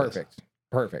 Perfect.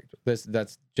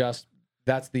 That's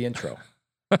the intro.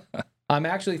 I'm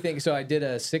actually thinking, so I did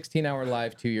a 16-hour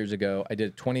live 2 years ago. I did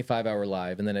a 25-hour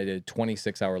live, and then I did a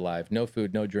 26-hour live. No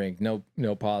food, no drink, no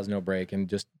pause, no break, and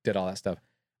just did all that stuff.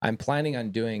 I'm planning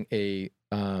on doing a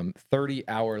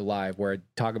 30-hour live where I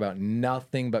talk about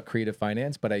nothing but creative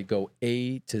finance, but I go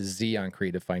A to Z on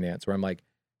creative finance, where I'm like,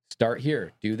 Start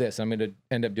here. Do this. I'm going to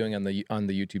end up doing on the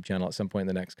YouTube channel at some point in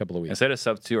the next couple of weeks. Instead of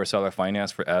sub 2 or seller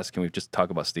finance for S, can we just talk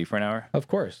about Steve for an hour? Of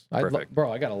course. Perfect.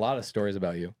 Bro, I got a lot of stories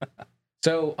about you.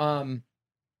 So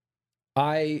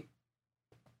I've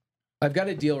got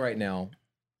a deal right now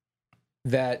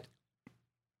that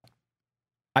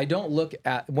I don't look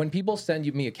at. When people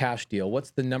send me a cash deal,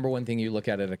 what's the number one thing you look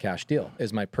at a cash deal?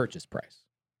 Is my purchase price.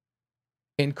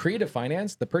 In creative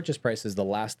finance, the purchase price is the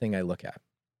last thing I look at.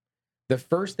 The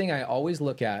first thing I always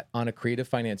look at on a creative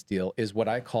finance deal is what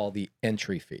I call the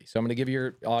entry fee. So I'm going to give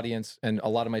your audience, and a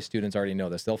lot of my students already know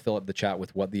this. They'll fill up the chat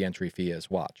with what the entry fee is.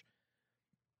 Watch.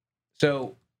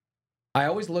 So I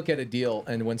always look at a deal,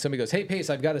 and when somebody goes, hey, Pace,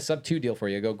 I've got a sub 2 deal for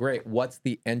you, I go, great. What's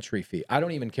the entry fee? I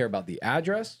don't even care about the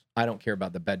address. I don't care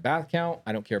about the bed bath count.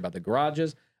 I don't care about the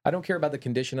garages. I don't care about the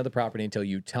condition of the property until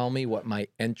you tell me what my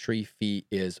entry fee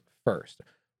is first.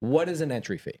 What is an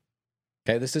entry fee?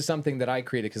 Okay, this is something that I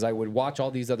created because I would watch all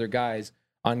these other guys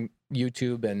on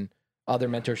YouTube and other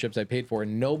mentorships I paid for,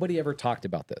 and nobody ever talked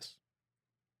about this.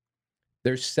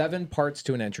 There's 7 parts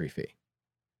to an entry fee.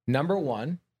 Number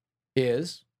 1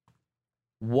 is,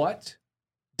 what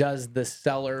does the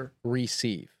seller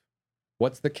receive?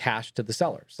 What's the cash to the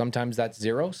seller? Sometimes that's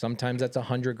 0, sometimes that's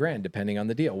 $100,000, depending on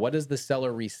the deal. What does the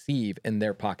seller receive in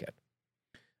their pocket?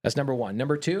 That's number 1.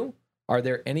 Number 2, are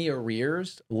there any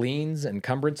arrears, liens,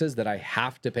 encumbrances that I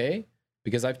have to pay?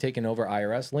 Because I've taken over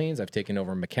IRS liens, I've taken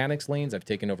over mechanics liens, I've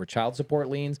taken over child support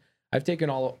liens, I've taken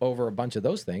all over a bunch of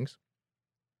those things.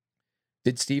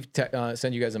 Did Steve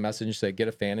send you guys a message and say, get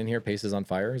a fan in here, Pace is on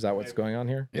fire? Is that what's going on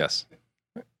here? Yes.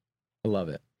 I love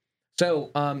it.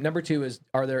 So number 2 is,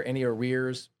 are there any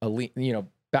arrears,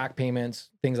 back payments,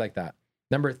 things like that?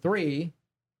 Number 3,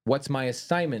 what's my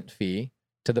assignment fee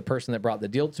to the person that brought the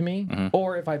deal to me? Mm-hmm.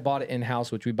 Or if I bought it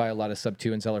in-house, which we buy a lot of sub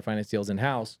 2 and seller finance deals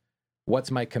in-house,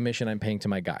 what's my commission I'm paying to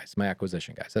my guys, my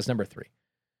acquisition guys? That's number 3.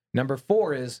 Number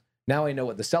 4 is, now I know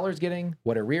what the seller's getting,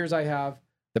 what arrears I have,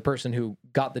 the person who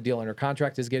got the deal under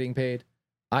contract is getting paid.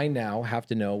 I now have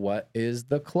to know what is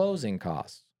the closing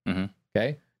costs. Mm-hmm.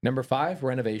 Okay. Number 5,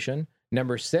 renovation.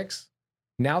 Number 6,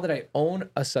 now that I own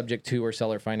a subject to or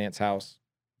seller finance house,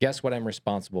 guess what I'm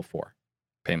responsible for?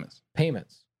 Payments.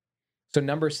 So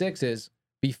number 6 is,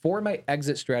 before my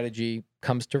exit strategy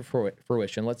comes to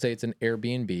fruition, let's say it's an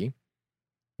Airbnb,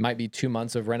 might be 2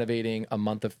 months of renovating, a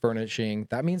month of furnishing.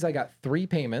 That means I got 3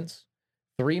 payments,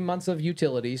 3 months of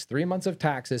utilities, 3 months of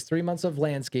taxes, 3 months of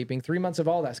landscaping, 3 months of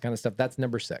all that kind of stuff. That's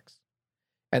number 6.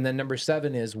 And then number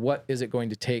 7 is, what is it going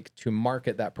to take to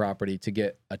market that property to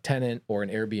get a tenant or an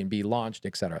Airbnb launched,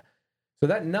 et cetera. So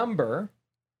that number,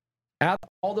 add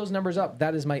all those numbers up,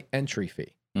 that is my entry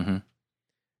fee. Mm-hmm.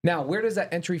 Now, where does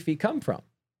that entry fee come from?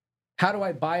 How do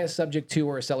I buy a subject to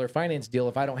or a seller finance deal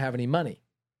if I don't have any money?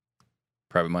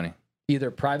 Private money. Either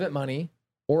private money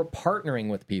or partnering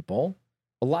with people.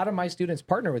 A lot of my students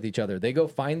partner with each other. They go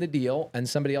find the deal and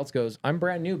somebody else goes, I'm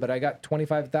brand new, but I got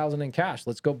 $25,000 in cash.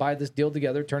 Let's go buy this deal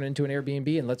together, turn it into an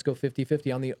Airbnb, and let's go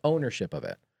 50-50 on the ownership of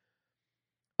it.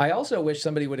 I also wish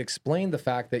somebody would explain the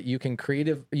fact that you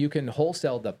can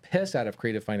wholesale the piss out of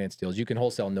creative finance deals. You can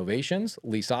wholesale novations,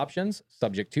 lease options,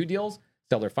 subject to deals,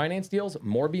 seller finance deals,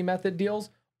 Morby method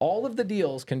deals. All of the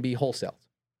deals can be wholesaled.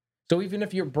 So even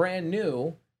if you're brand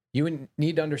new, you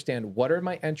need to understand, what are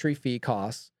my entry fee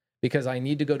costs? Because I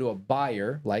need to go to a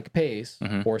buyer like Pace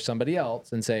or somebody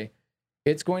else and say,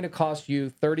 it's going to cost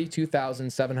you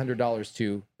 $32,700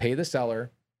 to pay the seller,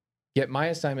 get my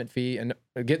assignment fee, and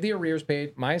get the arrears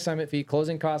paid, my assignment fee,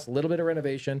 closing costs, a little bit of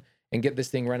renovation, and get this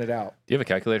thing rented out. Do you have a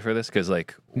calculator for this? Because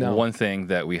No. One thing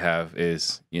that we have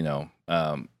is,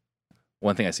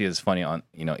 one thing I see is funny on,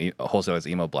 wholesalers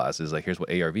email blasts is here's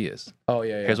what ARV is. Oh,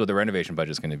 yeah. Here's what the renovation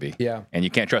budget is going to be. Yeah. And you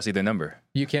can't trust either number.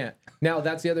 You can't. Now,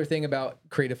 that's the other thing about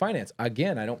creative finance.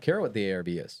 Again, I don't care what the ARV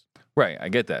is. Right. I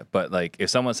get that. But if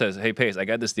someone says, hey, Pace, I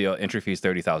got this deal, entry fee is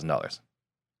 $30,000.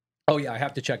 Oh, yeah. I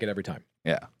have to check it every time.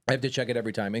 Yeah. I have to check it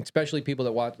every time, especially people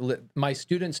that watch. My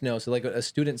students know. So a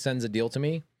student sends a deal to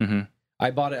me. Mm-hmm.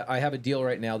 I have a deal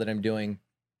right now that I'm doing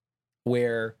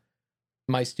where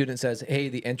my student says, hey,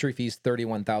 the entry fee is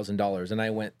 $31,000. And I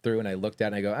went through and I looked at it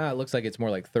and I go, it looks like it's more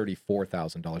like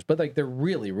 $34,000. But they're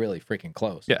really, really freaking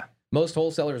close. Yeah. Most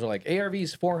wholesalers are like, ARV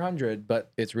is 400,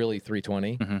 but it's really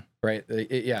 320, right?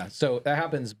 Yeah. So that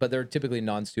happens, but they're typically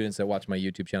non-students that watch my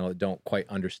YouTube channel that don't quite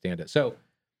understand it. So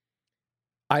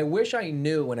I wish I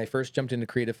knew when I first jumped into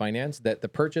creative finance that the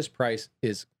purchase price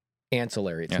is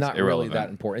ancillary. It's not really that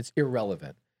important. It's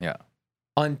irrelevant. Yeah.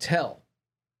 Until,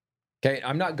 okay,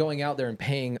 I'm not going out there and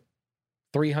paying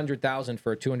 $300,000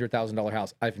 for a $200,000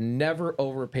 house. I've never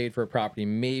overpaid for a property,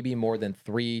 maybe more than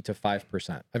 3 to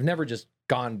 5%. I've never just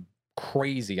gone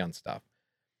crazy on stuff.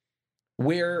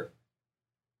 where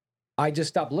I just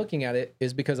stopped looking at it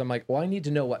is because I'm like, well, I need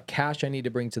to know what cash I need to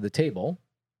bring to the table,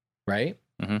 right?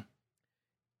 Mm-hmm.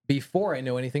 Before I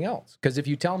know anything else. Because if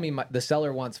you tell me the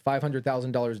seller wants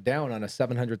 $500,000 down on a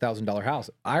 $700,000 house,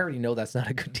 I already know that's not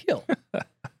a good deal,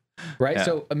 right? Yeah.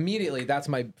 So immediately, that's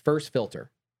my first filter.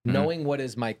 Knowing what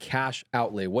is my cash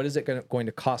outlay, what is it going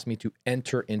to cost me to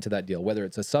enter into that deal? Whether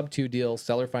it's a sub-2 deal,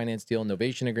 seller finance deal,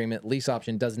 novation agreement, lease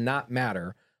option, does not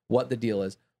matter what the deal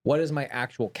is. What is my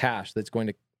actual cash that's going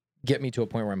to get me to a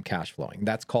point where I'm cash flowing?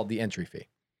 That's called the entry fee.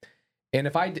 And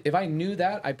if I knew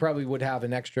that, I probably would have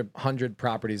an extra 100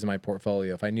 properties in my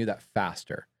portfolio if I knew that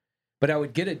faster. But I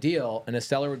would get a deal and a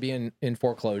seller would be in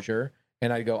foreclosure,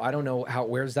 and I'd go, I don't know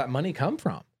where's that money come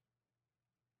from?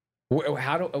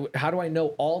 How do I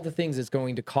know all the things it's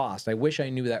going to cost? I wish I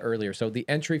knew that earlier. So the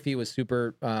entry fee was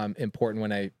super important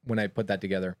when I put that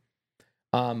together.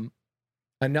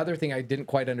 Another thing I didn't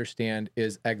quite understand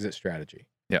is exit strategy.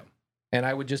 Yeah. And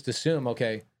I would just assume,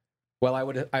 okay, well, I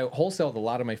wholesaled a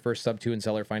lot of my first sub-2 and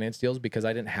seller finance deals because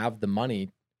I didn't have the money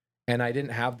and I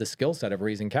didn't have the skill set of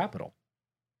raising capital,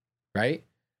 right?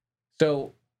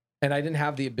 So, and I didn't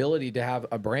have the ability to have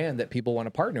a brand that people want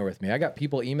to partner with me. I got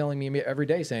people emailing me every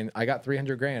day saying, I got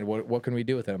 300 grand. What can we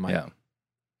do with it? I'm like,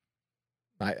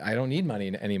 I don't need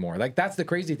money anymore. Like, that's the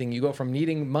crazy thing. You go from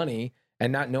needing money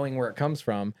and not knowing where it comes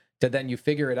from to then you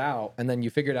figure it out. And then you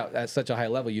figure it out at such a high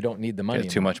level, you don't need the money. You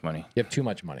have too much money. You have too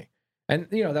much money. And,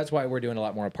 that's why we're doing a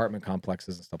lot more apartment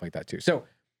complexes and stuff like that too. So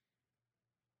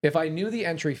if I knew the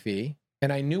entry fee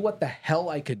and I knew what the hell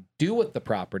I could do with the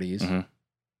properties,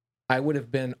 I would have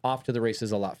been off to the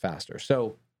races a lot faster.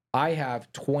 So I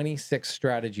have 26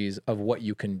 strategies of what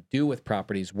you can do with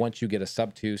properties once you get a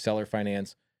sub-2, seller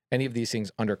finance, any of these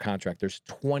things under contract. There's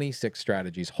 26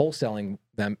 strategies. Wholesaling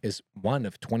them is one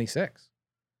of 26.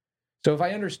 So if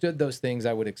I understood those things,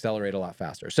 I would accelerate a lot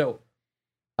faster. So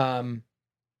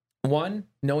one,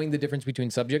 knowing the difference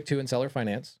between subject to and seller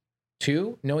finance.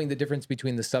 Two, knowing the difference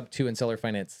between the sub-2 and seller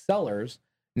finance sellers.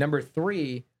 Number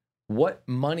three, what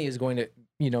money is going to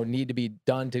need to be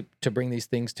done to bring these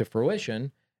things to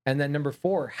fruition. And then number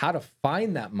four, how to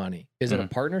find that money. Is it a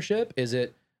partnership? Is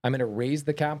it I'm going to raise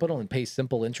the capital and pay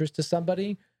simple interest to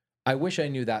somebody? I wish I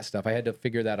knew that stuff. I had to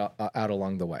figure that out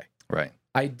along the way. Right.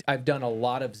 I've done a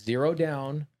lot of 0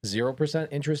 down, 0%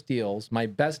 interest deals. My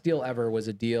best deal ever was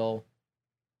a deal.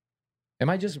 Am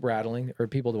I just rattling, or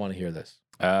people want to hear this?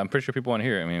 I'm pretty sure people want to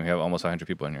hear it. I mean, we have almost 100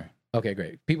 people in here. Okay,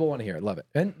 great. People want to hear it. Love it.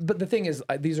 But the thing is,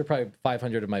 these are probably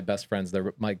 500 of my best friends.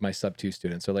 They're my sub-2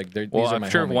 students. So these are my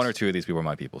I'm sure homies. 1 or 2 of these people are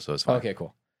my people, so it's fine. Okay,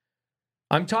 cool.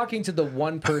 I'm talking to the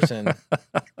one person.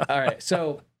 All right.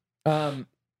 So one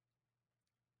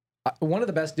of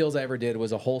the best deals I ever did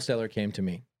was a wholesaler came to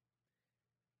me.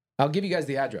 I'll give you guys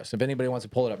the address if anybody wants to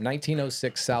pull it up.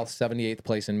 1906 South 78th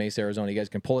Place in Mesa, Arizona. You guys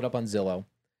can pull it up on Zillow.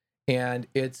 And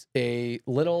it's a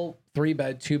little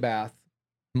 3-bed, 2-bath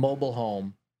mobile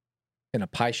home in a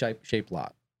pie-shaped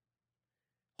lot.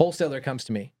 Wholesaler comes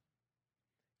to me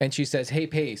and she says, hey,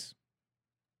 Pace,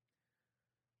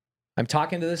 I'm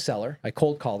talking to the seller. I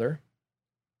cold called her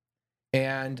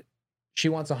and she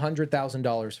wants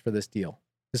 $100,000 for this deal.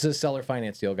 This is a seller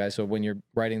finance deal, guys. So when you're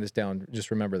writing this down, just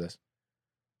remember this.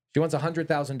 She wants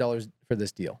 $100,000 for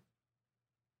this deal.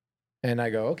 And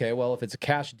I go, okay, well, if it's a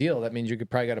cash deal, that means you could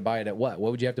probably got to buy it at what? What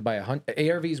would you have to buy?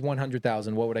 ARV is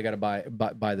 100,000. What would I got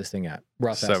to buy this thing at?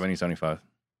 Rough 70, 75.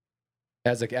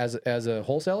 As a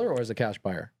wholesaler or as a cash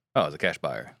buyer? Oh, as a cash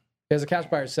buyer. As a cash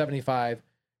buyer, 75.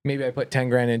 Maybe I put 10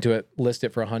 grand into it, list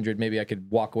it for 100. Maybe I could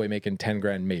walk away making 10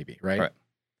 grand, maybe, right?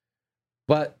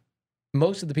 But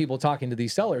most of the people talking to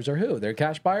these sellers are who? They're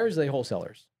cash buyers, they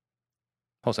wholesalers?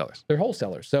 Wholesalers. They're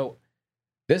wholesalers. So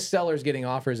this seller's getting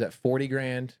offers at 40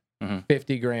 grand,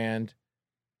 50 grand.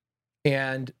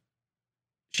 And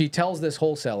she tells this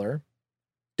wholesaler,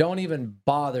 don't even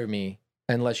bother me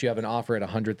unless you have an offer at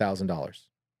 $100,000.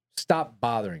 Stop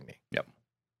bothering me. Yep.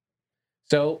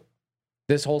 So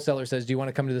this wholesaler says, do you want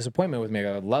to come to this appointment with me? I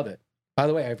go, I'd love it. By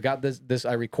the way, I've got this.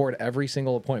 I record every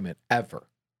single appointment ever.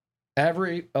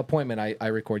 Every appointment I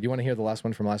record. You want to hear the last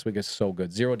one from last week? It's so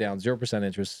good. 0 down, 0%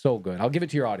 interest. So good. I'll give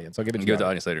it to your audience. I'll give it to you. Give it to the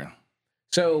audience later.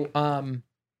 So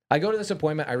I go to this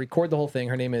appointment. I record the whole thing.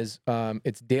 Her name is,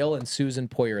 it's Dale and Susan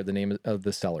Poyer, the name of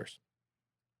the sellers.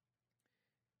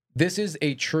 This is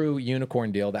a true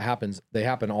unicorn deal that happens. They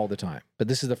happen all the time. But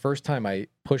this is the first time I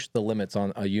pushed the limits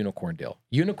on a unicorn deal.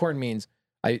 Unicorn means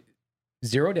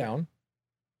 0 down,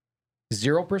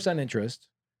 0% interest,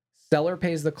 seller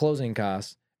pays the closing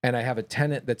costs, and I have a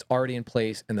tenant that's already in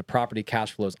place and the property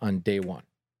cash flows on day one.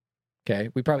 Okay.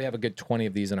 We probably have a good 20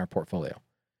 of these in our portfolio.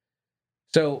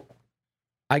 So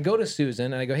I go to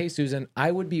Susan and I go, hey, Susan, I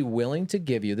would be willing to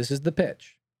give you, this is the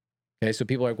pitch. Okay, so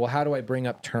people are like, well, how do I bring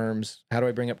up terms? How do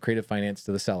I bring up creative finance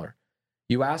to the seller?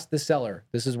 You ask the seller,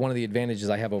 this is one of the advantages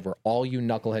I have over all you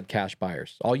knucklehead cash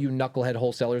buyers, all you knucklehead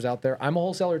wholesalers out there. I'm a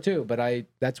wholesaler too, but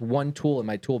that's one tool in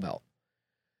my tool belt.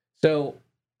 So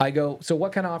I go, so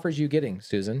what kind of offers are you getting,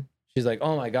 Susan? She's like,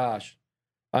 oh my gosh.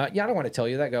 Yeah, I don't want to tell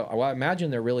you that. I go, well, I imagine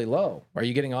they're really low. Are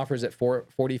you getting offers at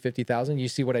 40, 50,000? You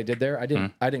see what I did there? I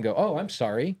didn't go, oh, I'm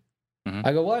sorry.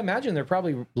 I go, well, I imagine they're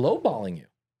probably lowballing you.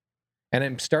 And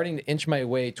I'm starting to inch my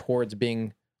way towards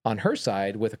being on her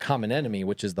side with a common enemy,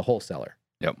 which is the wholesaler.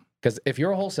 Yep. Because if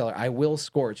you're a wholesaler, I will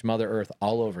scorch Mother Earth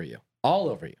all over you.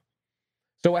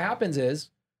 So what happens is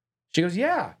she goes,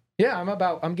 yeah,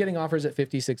 I'm getting offers at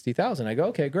 50, 60,000. I go,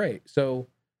 okay, great. So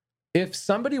if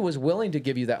somebody was willing to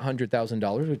give you that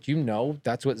 $100,000, which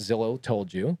that's what Zillow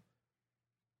told you,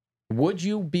 would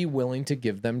you be willing to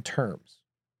give them terms?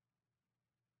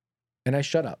 And I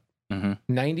shut up.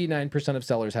 99% of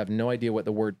sellers have no idea what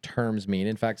the word terms mean.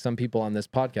 In fact, some people on this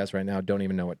podcast right now don't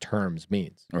even know what terms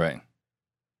means. Right.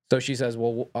 So she says,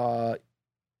 well,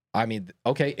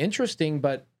 okay, interesting,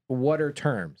 but what are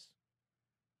terms?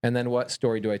 And then what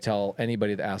story do I tell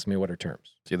anybody that asks me what are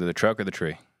terms? It's either the truck or the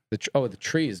tree. The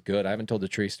tree is good. I haven't told the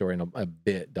tree story in a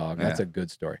bit, dog. That's a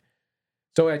good story.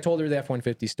 So I told her the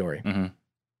F-150 story.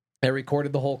 I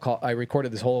recorded the whole call. I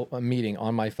recorded this whole meeting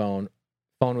on my phone.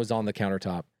 Phone was on the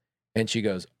countertop. And she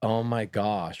goes, oh my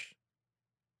gosh.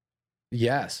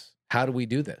 Yes. How do we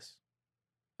do this?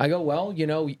 I go, well,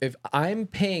 if I'm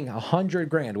paying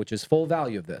 $100,000, which is full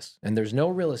value of this, and there's no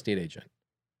real estate agent,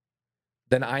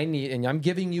 then and I'm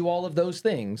giving you all of those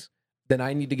things, then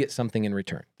I need to get something in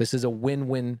return. This is a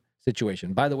win-win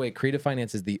situation. By the way, creative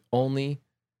finance is the only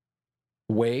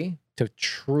way to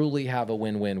truly have a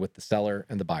win-win with the seller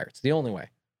and the buyer. It's the only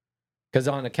way. Because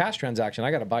on a cash transaction,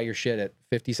 I got to buy your shit at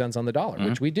 50 cents on the dollar,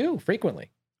 which we do frequently.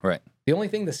 Right. The only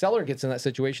thing the seller gets in that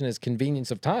situation is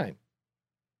convenience of time.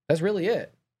 That's really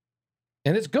it.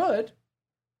 And it's good.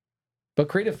 But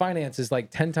creative finance is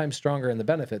like 10 times stronger in the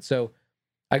benefit. So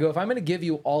I go, if I'm going to give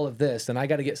you all of this, then I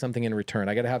got to get something in return.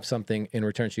 I got to have something in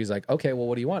return. She's like, okay, well,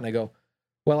 what do you want? And I go,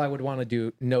 well, I would want to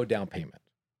do no down payment.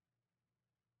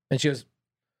 And she goes,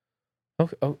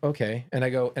 okay. And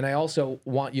I go, and I also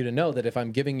want you to know that if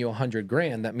I'm giving you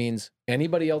 $100,000, that means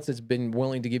anybody else that's been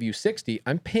willing to give you 60,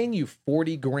 I'm paying you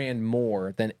 $40,000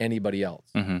 more than anybody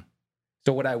else.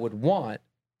 So what I would want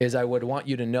is I would want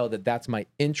you to know that that's my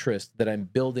interest that I'm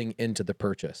building into the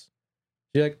purchase.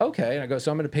 You're like, okay. And I go,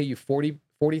 so I'm going to pay you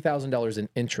 $40,000 in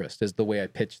interest is the way I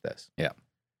pitch this. Yeah.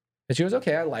 And she goes,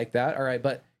 okay, I like that. All right.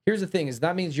 But here's the thing is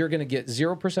that means you're going to get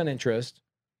 0% interest.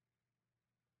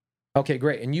 Okay,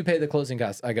 great. And you pay the closing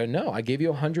costs. I go, no, I gave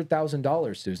you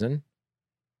 $100,000, Susan.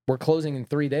 We're closing in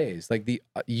 3 days. Like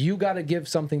you got to give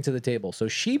something to the table. So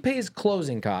she pays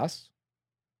closing costs,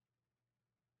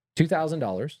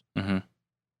 $2,000.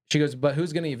 She goes, but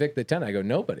who's going to evict the tenant? I go,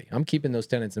 nobody. I'm keeping those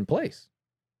tenants in place.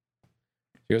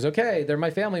 She goes, okay, they're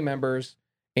my family members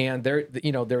and they're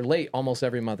late almost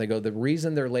every month. I go, the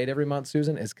reason they're late every month,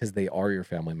 Susan, is because they are your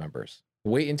family members.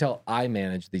 Wait until I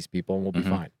manage these people and we'll be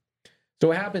fine. So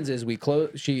what happens is we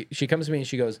close. She comes to me and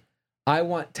she goes, I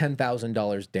want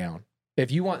 $10,000 down.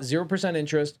 If you want 0%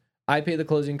 interest, I pay the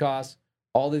closing costs,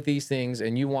 all of these things,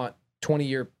 and you want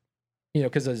 20-year,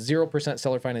 because a 0%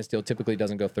 seller finance deal typically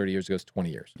doesn't go 30 years, it goes 20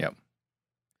 years. Yep.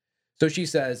 So she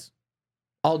says,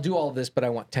 I'll do all of this, but I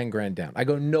want $10,000 down. I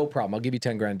go, no problem. I'll give you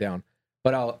 $10,000 down,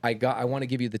 but I want to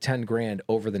give you the $10,000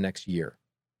 over the next year.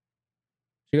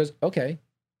 She goes, okay.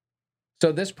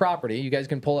 So this property, you guys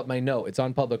can pull up my note. It's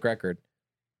on public record.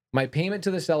 My payment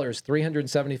to the seller is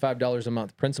 $375 a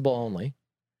month, principal only.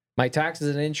 My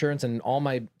taxes and insurance and all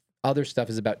my other stuff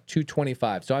is about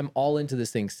 $225. So I'm all into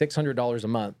this thing, $600 a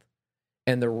month.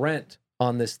 And the rent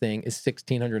on this thing is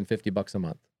 $1,650 a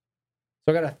month.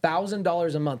 So I got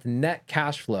 $1,000 a month net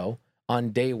cash flow on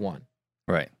day one.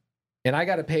 Right. And I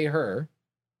got to pay her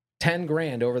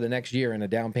 $10,000 over the next year in a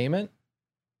down payment.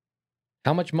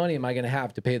 How much money am I going to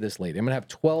have to pay this lady? I'm going to have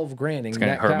 $12,000 in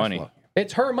net cash money. flow.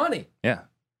 It's her money. Yeah.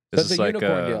 That's a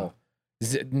unicorn deal.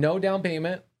 No down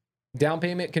payment. Down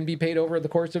payment can be paid over the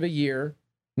course of a year.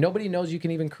 Nobody knows you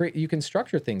can even you can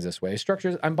structure things this way.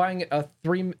 I'm buying a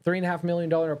 $3.5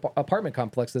 million apartment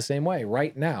complex the same way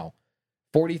right now.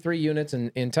 43 units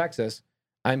in Texas.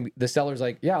 The seller's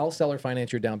like, yeah, I'll seller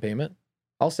finance your down payment.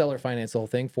 I'll seller finance the whole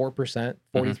thing, 4%,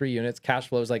 43 units. Cash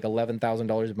flow is like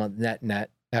 $11,000 a month net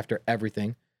after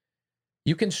everything.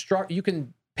 You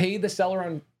can pay the seller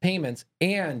on payments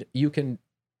and you can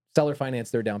seller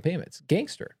finance their down payments.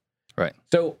 Gangster. Right.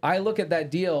 So I look at that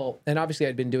deal, and obviously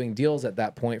I'd been doing deals at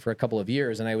that point for a couple of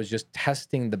years, and I was just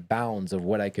testing the bounds of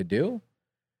what I could do.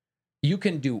 You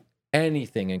can do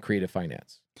anything in creative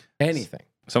finance. Anything.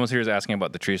 Someone here is asking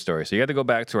about the tree story. So you had to go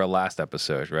back to our last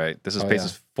episode, right? This is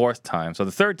Pace's fourth time. So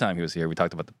the third time he was here, we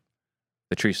talked about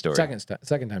the tree story.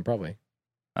 Second time, probably.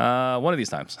 One of these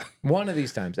times. One of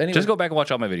these times. Anyway, Just go back and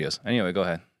watch all my videos. Anyway, go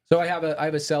ahead. So I have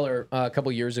a seller a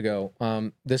couple years ago.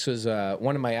 This was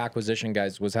one of my acquisition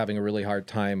guys was having a really hard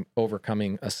time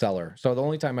overcoming a seller. So the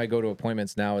only time I go to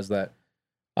appointments now is that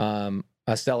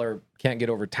a seller can't get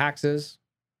over taxes,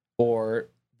 or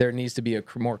there needs to be a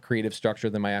more creative structure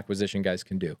than my acquisition guys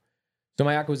can do. So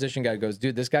my acquisition guy goes,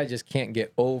 dude, this guy just can't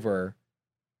get over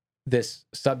this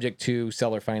subject to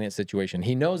seller finance situation.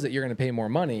 He knows that you're going to pay more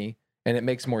money and it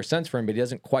makes more sense for him, but he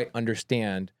doesn't quite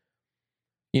understand,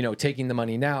 taking the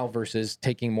money now versus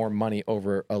taking more money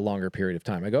over a longer period of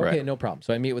time. I go, okay, no problem.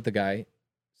 So I meet with the guy,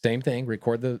 same thing,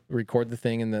 record the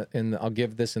thing in the I'll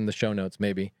give this in the show notes.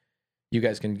 Maybe you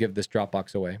guys can give this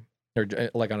Dropbox away, or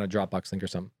like on a Dropbox link or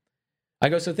something. I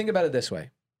go, so think about it this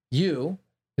way.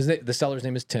 The seller's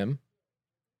name is Tim.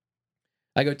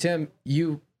 I go, Tim,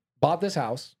 you bought this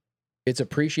house. It's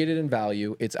appreciated in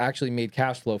value. It's actually made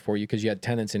cash flow for you because you had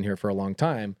tenants in here for a long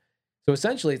time. So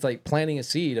essentially, it's like planting a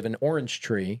seed of an orange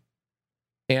tree,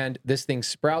 and this thing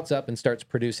sprouts up and starts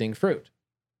producing fruit.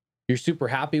 You're super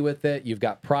happy with it. You've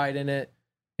got pride in it.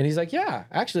 And he's like, yeah,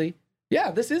 actually,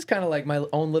 this is kind of like my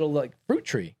own little fruit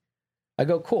tree. I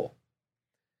go, cool.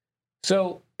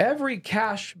 So every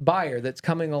cash buyer that's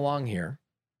coming along here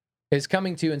is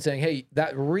coming to you and saying, hey,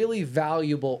 that really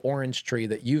valuable orange tree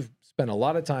that you've spent a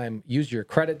lot of time, used your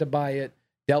credit to buy it,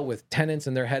 dealt with tenants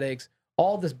and their headaches,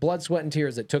 all this blood, sweat, and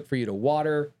tears it took for you to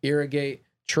water, irrigate,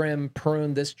 trim,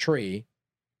 prune this tree,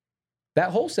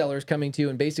 that wholesaler is coming to you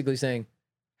and basically saying,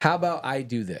 how about I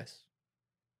do this?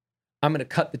 I'm going to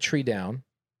cut the tree down.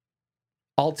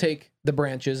 I'll take the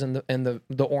branches and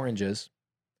the oranges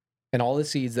and all the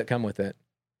seeds that come with it,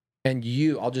 and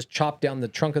I'll just chop down the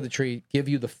trunk of the tree, give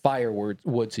you the firewood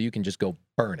so you can just go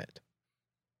burn it.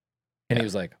 And he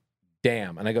was like,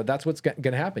 damn. And I go, that's what's going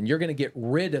to happen. You're going to get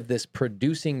rid of this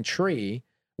producing tree.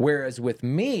 Whereas with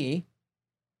me,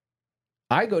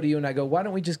 I go to you and I go, why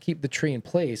don't we just keep the tree in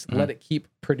place, let it keep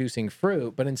producing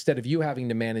fruit? But instead of you having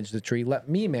to manage the tree, let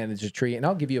me manage the tree, and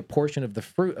I'll give you a portion of the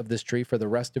fruit of this tree for the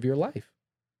rest of your life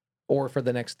or for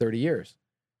the next 30 years.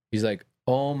 He's like,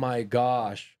 oh my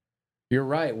gosh, you're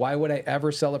right. Why would I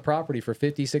ever sell a property for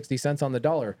 50, 60 cents on the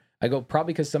dollar? I go,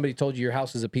 probably because somebody told you your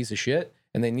house is a piece of shit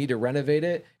and they need to renovate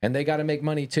it and they got to make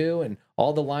money too. And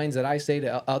all the lines that I say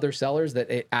to other sellers,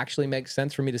 that it actually makes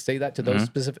sense for me to say that to those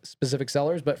specific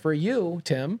sellers. But for you,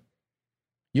 Tim,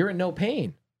 you're in no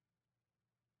pain.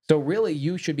 So really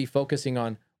you should be focusing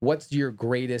on what's your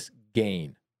greatest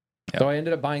gain. Yep. So I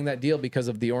ended up buying that deal because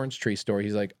of the orange tree story.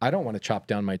 He's like, I don't want to chop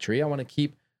down my tree. I want to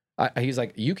keep, he's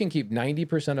like, you can keep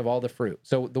 90% of all the fruit.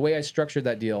 So the way I structured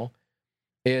that deal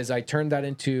is I turned that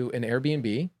into an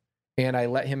Airbnb, and I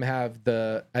let him have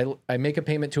I make a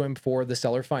payment to him for the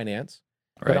seller finance.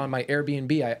 Right. But on my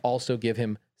Airbnb, I also give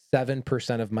him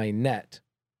 7% of my net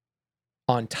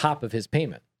on top of his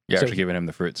payment. You're actually giving him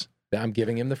the fruits. I'm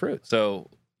giving him the fruits. So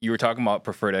you were talking about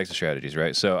preferred exit strategies,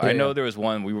 right? So I know there was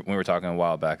one, we were talking a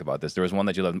while back about this. There was one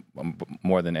that you loved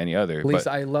more than any other.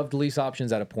 I loved lease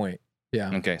options at a point.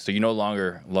 Yeah. Okay. So you no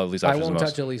longer love lease options. I won't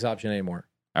touch a lease option anymore.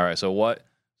 All right. So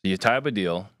you tie up a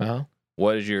deal.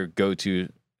 What is your go-to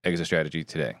exit strategy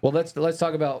today? Well, let's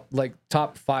talk about like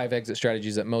top 5 exit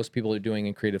strategies that most people are doing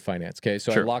in creative finance. Okay.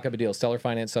 So I lock up a deal, seller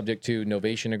finance subject to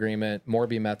novation agreement,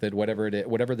 Morby method, whatever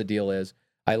the deal is.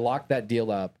 I lock that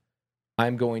deal up.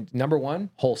 I'm going, number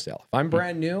 1, wholesale. If I'm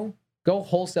brand new, go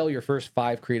wholesale your first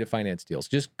 5 creative finance deals.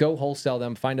 Just go wholesale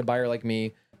them. Find a buyer like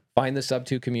me. Find the sub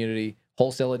 2 community.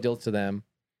 Wholesale a deal to them.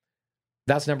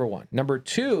 That's number 1. Number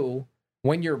 2,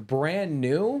 when you're brand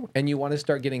new and you want to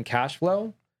start getting cash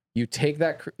flow, you take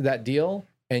that deal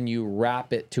and you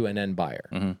wrap it to an end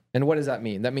buyer. And what does that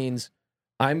mean? That means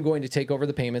I'm going to take over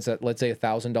the payments at, let's say,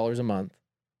 $1,000 a month,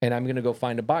 and I'm going to go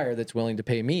find a buyer that's willing to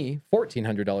pay me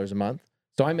 $1,400 a month.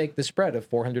 So I make the spread of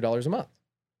 $400 a month.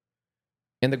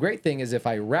 And the great thing is if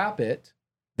I wrap it,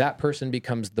 that person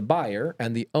becomes the buyer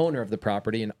and the owner of the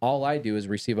property, and all I do is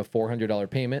receive a $400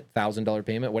 payment, $1,000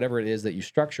 payment, whatever it is that you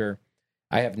structure.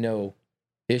 I have no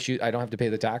issue. I don't have to pay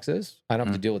the taxes. I don't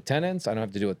have to deal with tenants. I don't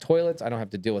have to deal with toilets. I don't have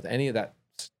to deal with any of that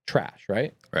trash,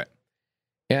 right? Right.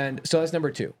 And so that's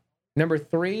number 2. Number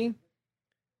 3,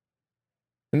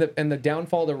 and the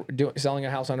downfall to selling a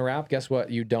house on a wrap, guess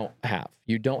what? You don't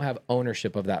have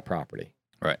ownership of that property.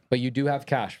 Right. But you do have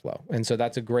cash flow. And so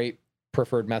that's a great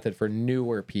preferred method for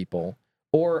newer people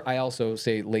Or I also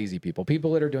say lazy people.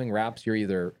 People that are doing wraps, you're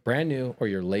either brand new or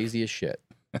you're lazy as shit.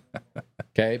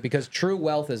 Okay? Because true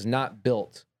wealth is not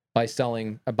built by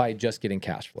just getting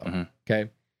cash flow. Mm-hmm. Okay?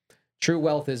 True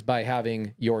wealth is by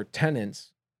having your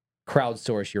tenants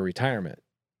crowdsource your retirement.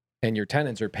 And your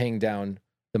tenants are paying down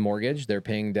the mortgage. They're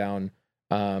paying down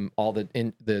all the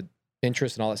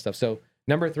interest and all that stuff. So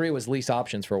number 3 was lease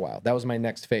options for a while. That was my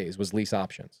next phase, was lease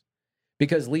options.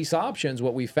 Because lease options,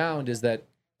 what we found is that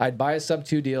I'd buy a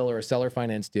sub-2 deal or a seller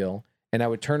finance deal, and I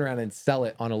would turn around and sell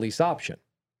it on a lease option.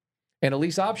 And a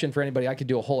lease option, for anybody, I could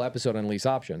do a whole episode on lease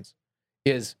options,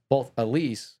 is both a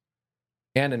lease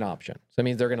and an option. So it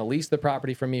means they're going to lease the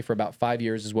property from me for about 5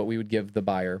 years is what we would give the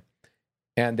buyer.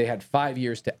 And they had 5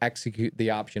 years to execute the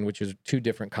option, which is 2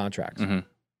 different contracts. Mm-hmm.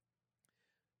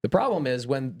 The problem is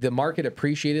when the market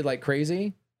appreciated like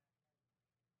crazy,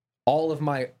 all of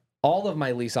my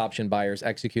lease option buyers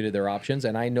executed their options,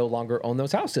 and I no longer own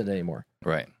those houses anymore.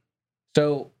 Right.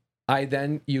 So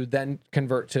you then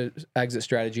convert to exit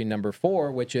strategy number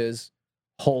 4, which is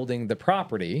holding the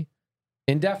property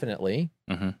indefinitely.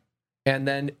 Mm-hmm. And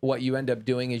then what you end up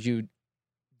doing is you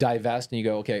divest and you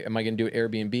go, okay, am I going to do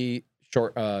Airbnb,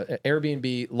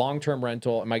 Airbnb, long-term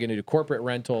rental? Am I going to do corporate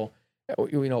rental?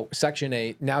 Section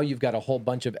 8. Now you've got a whole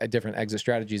bunch of different exit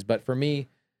strategies. But for me,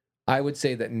 I would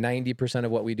say that 90%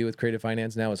 of what we do with Creative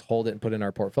Finance now is hold it and put it in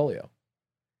our portfolio.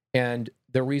 And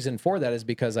the reason for that is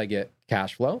because I get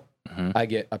cash flow, Mm-hmm. I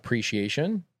get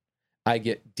appreciation, I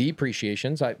get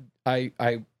depreciations. I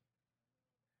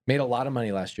made a lot of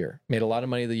money last year, made a lot of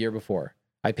money the year before.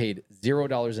 I paid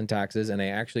 $0 in taxes, and I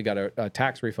actually got a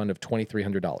tax refund of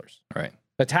 $2,300. Right.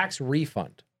 A tax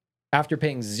refund. After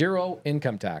paying 0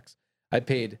 income tax, I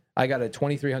got a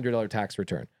 $2,300 tax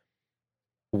return.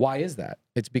 Why is that?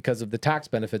 It's because of the tax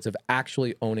benefits of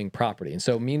actually owning property. And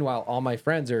so meanwhile, all my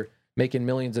friends are making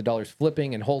millions of dollars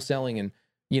flipping and wholesaling and,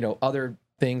 other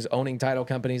things, owning title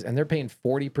companies, and they're paying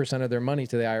 40% of their money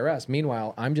to the IRS.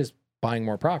 Meanwhile, I'm just buying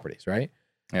more properties, right?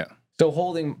 Yeah. So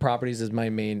holding properties is my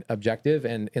main objective.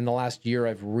 And in the last year,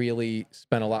 I've really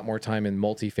spent a lot more time in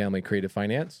multifamily creative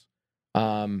finance.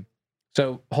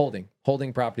 So holding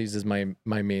properties is my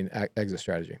main exit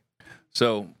strategy.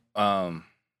 So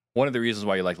one of the reasons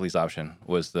why you like lease option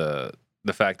was the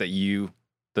fact that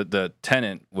the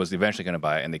tenant was eventually going to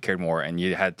buy it and they cared more and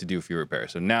you had to do a few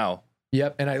repairs. So now.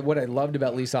 Yep. And what I loved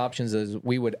about lease options is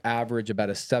we would average about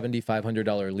a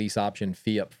 $7,500 lease option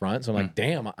fee up front. So I'm like,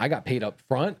 damn, I got paid up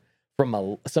front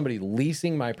from somebody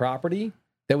leasing my property.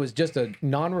 That was just a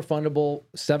non-refundable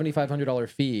 $7,500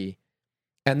 fee.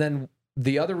 And then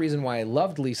the other reason why I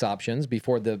loved lease options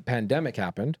before the pandemic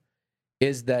happened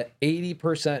is that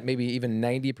 80%, maybe even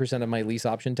 90% of my lease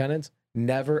option tenants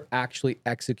never actually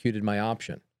executed my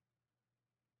option.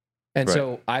 And right.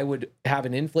 So I would have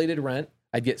an inflated rent.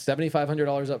 I'd get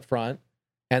 $7,500 up front.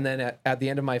 And then at the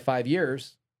end of my 5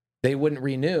 years, they wouldn't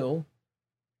renew.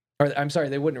 Or I'm sorry,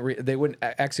 they wouldn't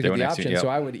execute the option. Yep. So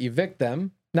I would not evict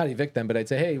them, but I'd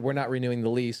say, hey, we're not renewing the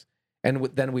lease. And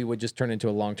then we would just turn into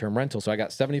a long-term rental. So I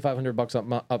got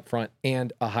 $7,500 up front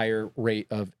and a higher rate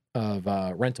of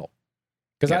rental.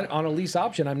 Because on a lease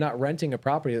option, I'm not renting a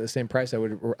property at the same price I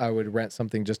would rent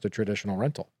something just a traditional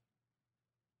rental.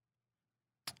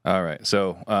 All right.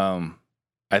 So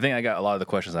I think I got a lot of the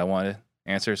questions I wanted to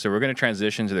answer. So we're going to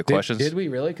transition to the questions. Did we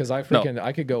really? Because I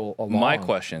could go along. My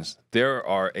questions. There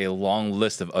are a long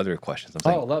list of other questions.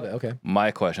 I love it. Okay. My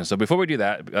questions. So before we do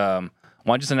that, I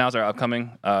want to just announce our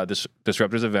upcoming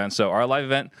Disruptors event. So our live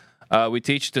event, we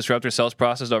teach disruptor sales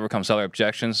process to overcome seller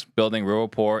objections, building real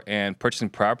rapport, and purchasing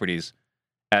properties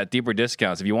at deeper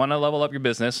discounts. If you want to level up your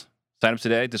business, sign up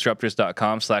today,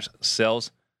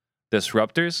 disruptors.com/sales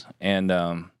disruptors. And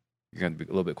you're going to be a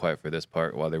little bit quiet for this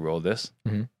part while they roll this.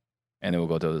 Mm-hmm. And then we'll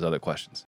go to those other questions.